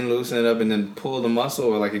skin, loosen it up, and then pull the muscle,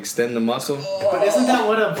 or like extend the muscle. But isn't that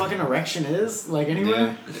what a fucking erection is? Like anyway,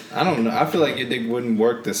 Yeah, I don't know. I feel like your dick wouldn't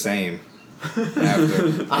work the same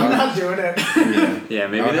after. I'm not doing it. Yeah, Yeah,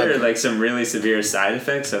 maybe I'll there have are to- like some really severe side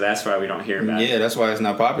effects, so that's why we don't hear about it. yeah, that's why it's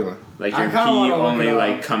not popular. Like I your kinda pee wanna look only it up.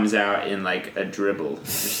 like comes out in like a dribble or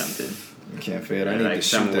something. I can't feel it. I Or, need like to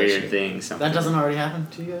some shoot that weird shit. thing. Something. That doesn't already happen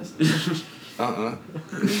to you guys.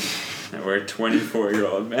 We're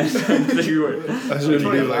 24-year-old men. I shouldn't be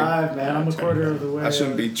 25, like. man. I'm a quarter of the way. I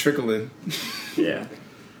shouldn't be trickling. Yeah.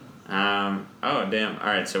 Oh damn. All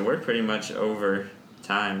right. So we're pretty much over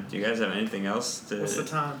time. Do you guys have anything else to? What's the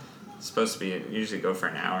time? It's supposed to be usually go for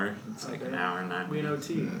an hour. It's like an hour and 9 We know minutes.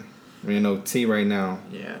 T. We know T right now.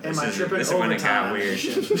 Yeah. Am I tripping This is when it got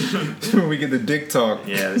overtime? weird. We get the dick talk.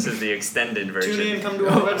 Yeah. This is the extended version. Tune in, come to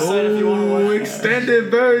our website if you want to watch. Extended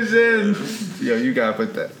version. Yo, you gotta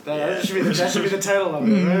put that. That should be the title of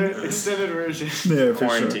it, right? Extended version. Yeah,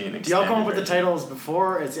 Quarantine. Do y'all come up with the extended titles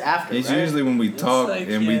before? It's after, It's right? usually when we talk like,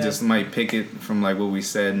 and we yeah. just might pick it from like what we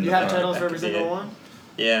said. In You the have pod. titles for that every could be single it. one?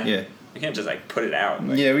 Yeah. Yeah. You can't just like put it out.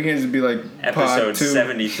 Like, Yeah, we can just be like Episode pod 2.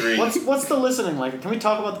 73. What's the listening like? Can we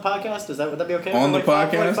talk about the podcast? Would that be okay? On For the like five,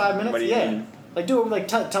 podcast? 5 minutes? What do you yeah. mean? Like do it. Like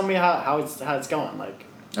tell me how it's going. Like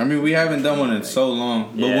I mean, we haven't done one in so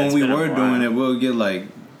long, but Yeah, when it's we been a were while. doing it, we'll get like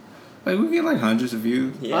we get like hundreds of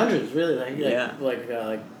views. Yeah. hundreds, really? Yeah. Like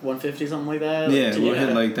 150, something like that. Yeah, Like, we'll hit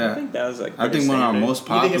like I that. think that was like. I think one of our pretty most You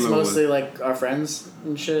popular think it's was mostly like our friends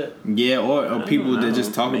and shit? yeah, or people that know,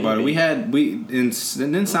 just talk about it. maybe. We had and then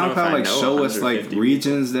SoundCloud I like know show us like 150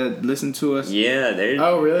 regions that listen to us. Yeah, there.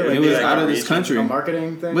 Oh, really? It Like, was like out a of this region- country. A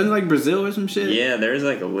marketing thing. Wasn't it like Brazil or some shit? Yeah, there's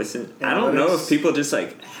like a listen. I don't know Analytics. if people just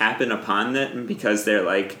like happen upon that because they're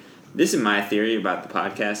like, this is my theory about the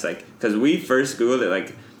podcast. Like, because we first Googled it,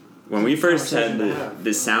 like, when we first had Conversation to have. the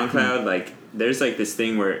SoundCloud, like, there's like this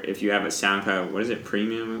thing where if you have a SoundCloud, what is it,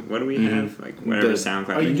 premium? What do we have? Like, whatever The-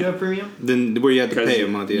 SoundCloud. Oh, you do have premium? Then where you have to Because pay a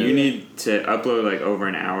month. Yeah. you need to upload like over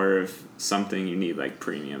an hour of something. You need like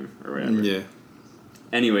premium or whatever. Yeah.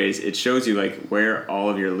 Anyways, it shows you like where all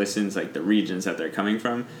of your listens, like the regions that they're coming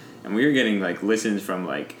from, and we were getting like listens from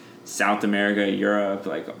like South America, Europe,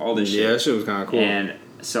 like all this Yeah, shit. that shit was kind of cool. And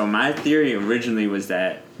so my theory originally was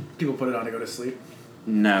that People put it on to go to sleep.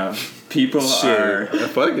 no, people are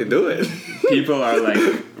fucking do it. people are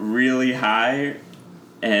like really high,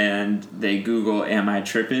 and they Google "Am I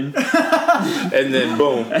tripping?" And then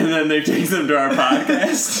boom. and then they take them to our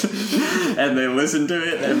podcast, and they listen to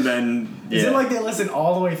it, and then Is yeah. it like they listen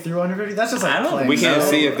all the way through 150? That's just like I don't- playing. We can't No.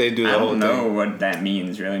 see if they do the I whole don't know thing. what that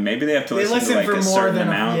means really. Maybe they have to They listen, listen to like for a more certain than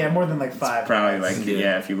amount. more than like 5. Probably minutes. like Yeah.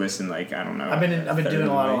 yeah, if you listen like I don't know. I've been third doing a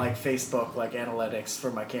the lot of way. like Facebook like analytics for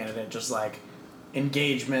my candidate, just like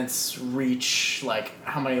engagements, reach, like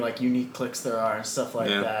how many like unique clicks there are and stuff like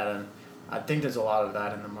Yeah. that. And I think there's a lot of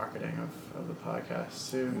that in the marketing of the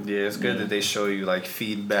podcast too. Yeah, it's good that they show you like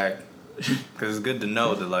feedback, because it's good to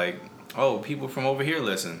know that like, oh, people from over here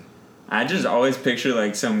listen. I just always picture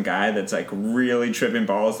like some guy that's like really tripping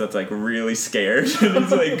balls, that's like really scared, and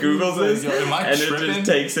he's like Googles this, Yo, am I and it tripping? just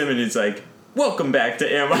takes him, and he's like, "Welcome back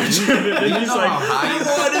to Am I Tripping?" And he's know like, how high-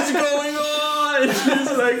 "What is going on?"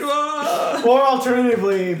 It's like, "Whoa." Or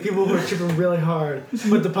alternatively, people who are tripping really hard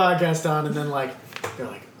put the podcast on and then like they're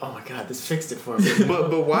like, "Oh my god, this fixed it for me." But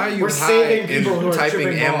why are you We're high saving people who and are typing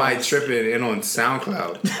tripping "Am I balls." tripping" in on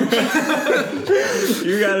SoundCloud?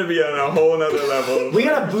 You gotta be on a whole nother level. We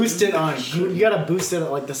gotta boost it on. You gotta boost it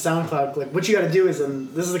like the SoundCloud. Like what you gotta do is, and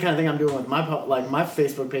this is the kind of thing I'm doing with my my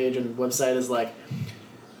Facebook page and website is like,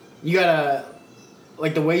 you gotta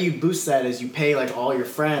like the way you boost that is you pay like all your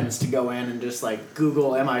friends to go in and just like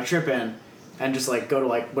Google "Am I tripping?" and just like go to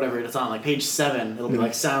like whatever it's on like page 7. It'll be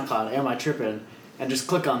like SoundCloud "Am I tripping?" and just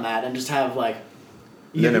click on that and just have like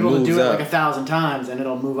you Then get it people to do moves it up. like 1,000 times and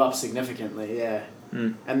it'll move up significantly. Yeah.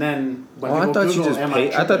 And then when Oh, people I thought Google, you just "Am I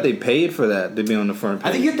paid. I thought tripping?" they paid for that to be on the front page.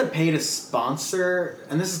 I think you have to pay to sponsor,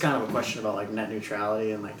 and this is kind of a question about like net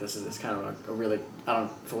neutrality, and like this is kind of a really I don't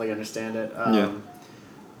fully understand it. Yeah.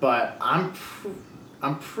 But I'm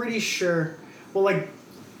pretty sure. Well, like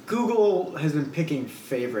Google has been picking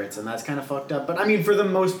favorites, and that's kind of fucked up. But I mean, for the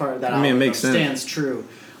most part, that I mean, it makes sense. stands true,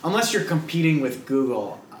 unless you're competing with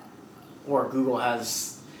Google, or Google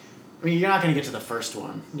has. I mean, you're not going to get to the first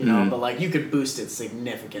one, you know, but like you could boost it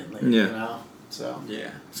significantly, Yeah. you know. So, Yeah.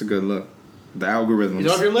 It's a good look. The algorithms. you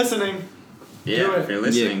know, if you're listening. Yeah, Do it. if you're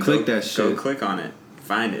listening, Yeah, click go, that shit. Go click on it.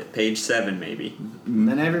 Find it. Page 7, maybe.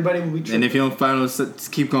 Then everybody will be and if you don't find us,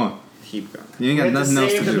 keep going. Keep going. You ain't We got have to nothing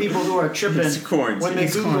else save to the do. people who are tripping. It's quarantine. When they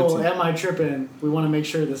It's Google, quarantine. "Am I tripping?" We want to make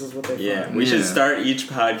sure this is what they find. Yeah, we should start each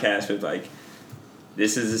podcast with like,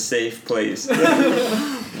 "This is a safe place."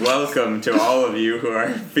 Welcome to all of you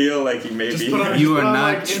who feel like you may Just be put on, You just are put on,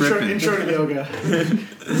 not like, tripping. Intro to yoga. This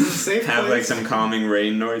is a safe have like place. some calming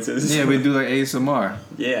rain noises. Yeah, we do like ASMR.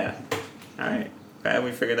 Yeah. All right. Glad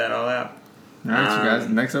we figured that all out. All right, you guys.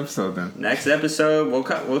 Next episode then. Next episode,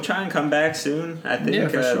 we'll try and come back soon. I think Yeah,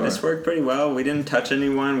 for sure. this worked pretty well. We didn't touch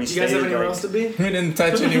anyone. We Do you guys have anywhere else to be? We didn't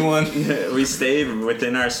touch anyone. we stayed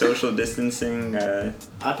within our social distancing. I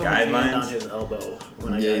put my hand on Guidelines? his elbow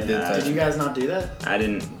when I Yeah, got you in. did touch Did you guys not do that? I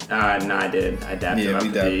didn't. No, I did. I dapped Yeah, him up we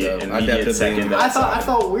at dapped the up. I immediate dapped up second. the- that I saw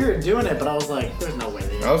felt weird doing it, but I was like, "There's no way."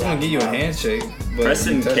 I was gonna give you a handshake, but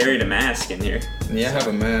Preston you touched carried it. a mask in here. Yeah, I have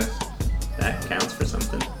a mask. That counts for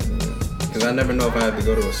something. Because I never know if I have to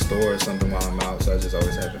go to a store or something while I'm out, so I just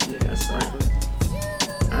always have it. Yeah, that's smart.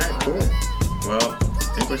 All right, cool. Well, I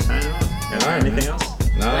think we're signing off. Got All right, anything man. else?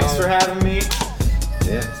 No. Thanks for having me.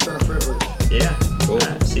 Yeah. It's been a privilege. Yeah. Cool. All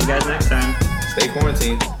right, see you guys next time. Stay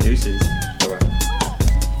quarantined. Deuces.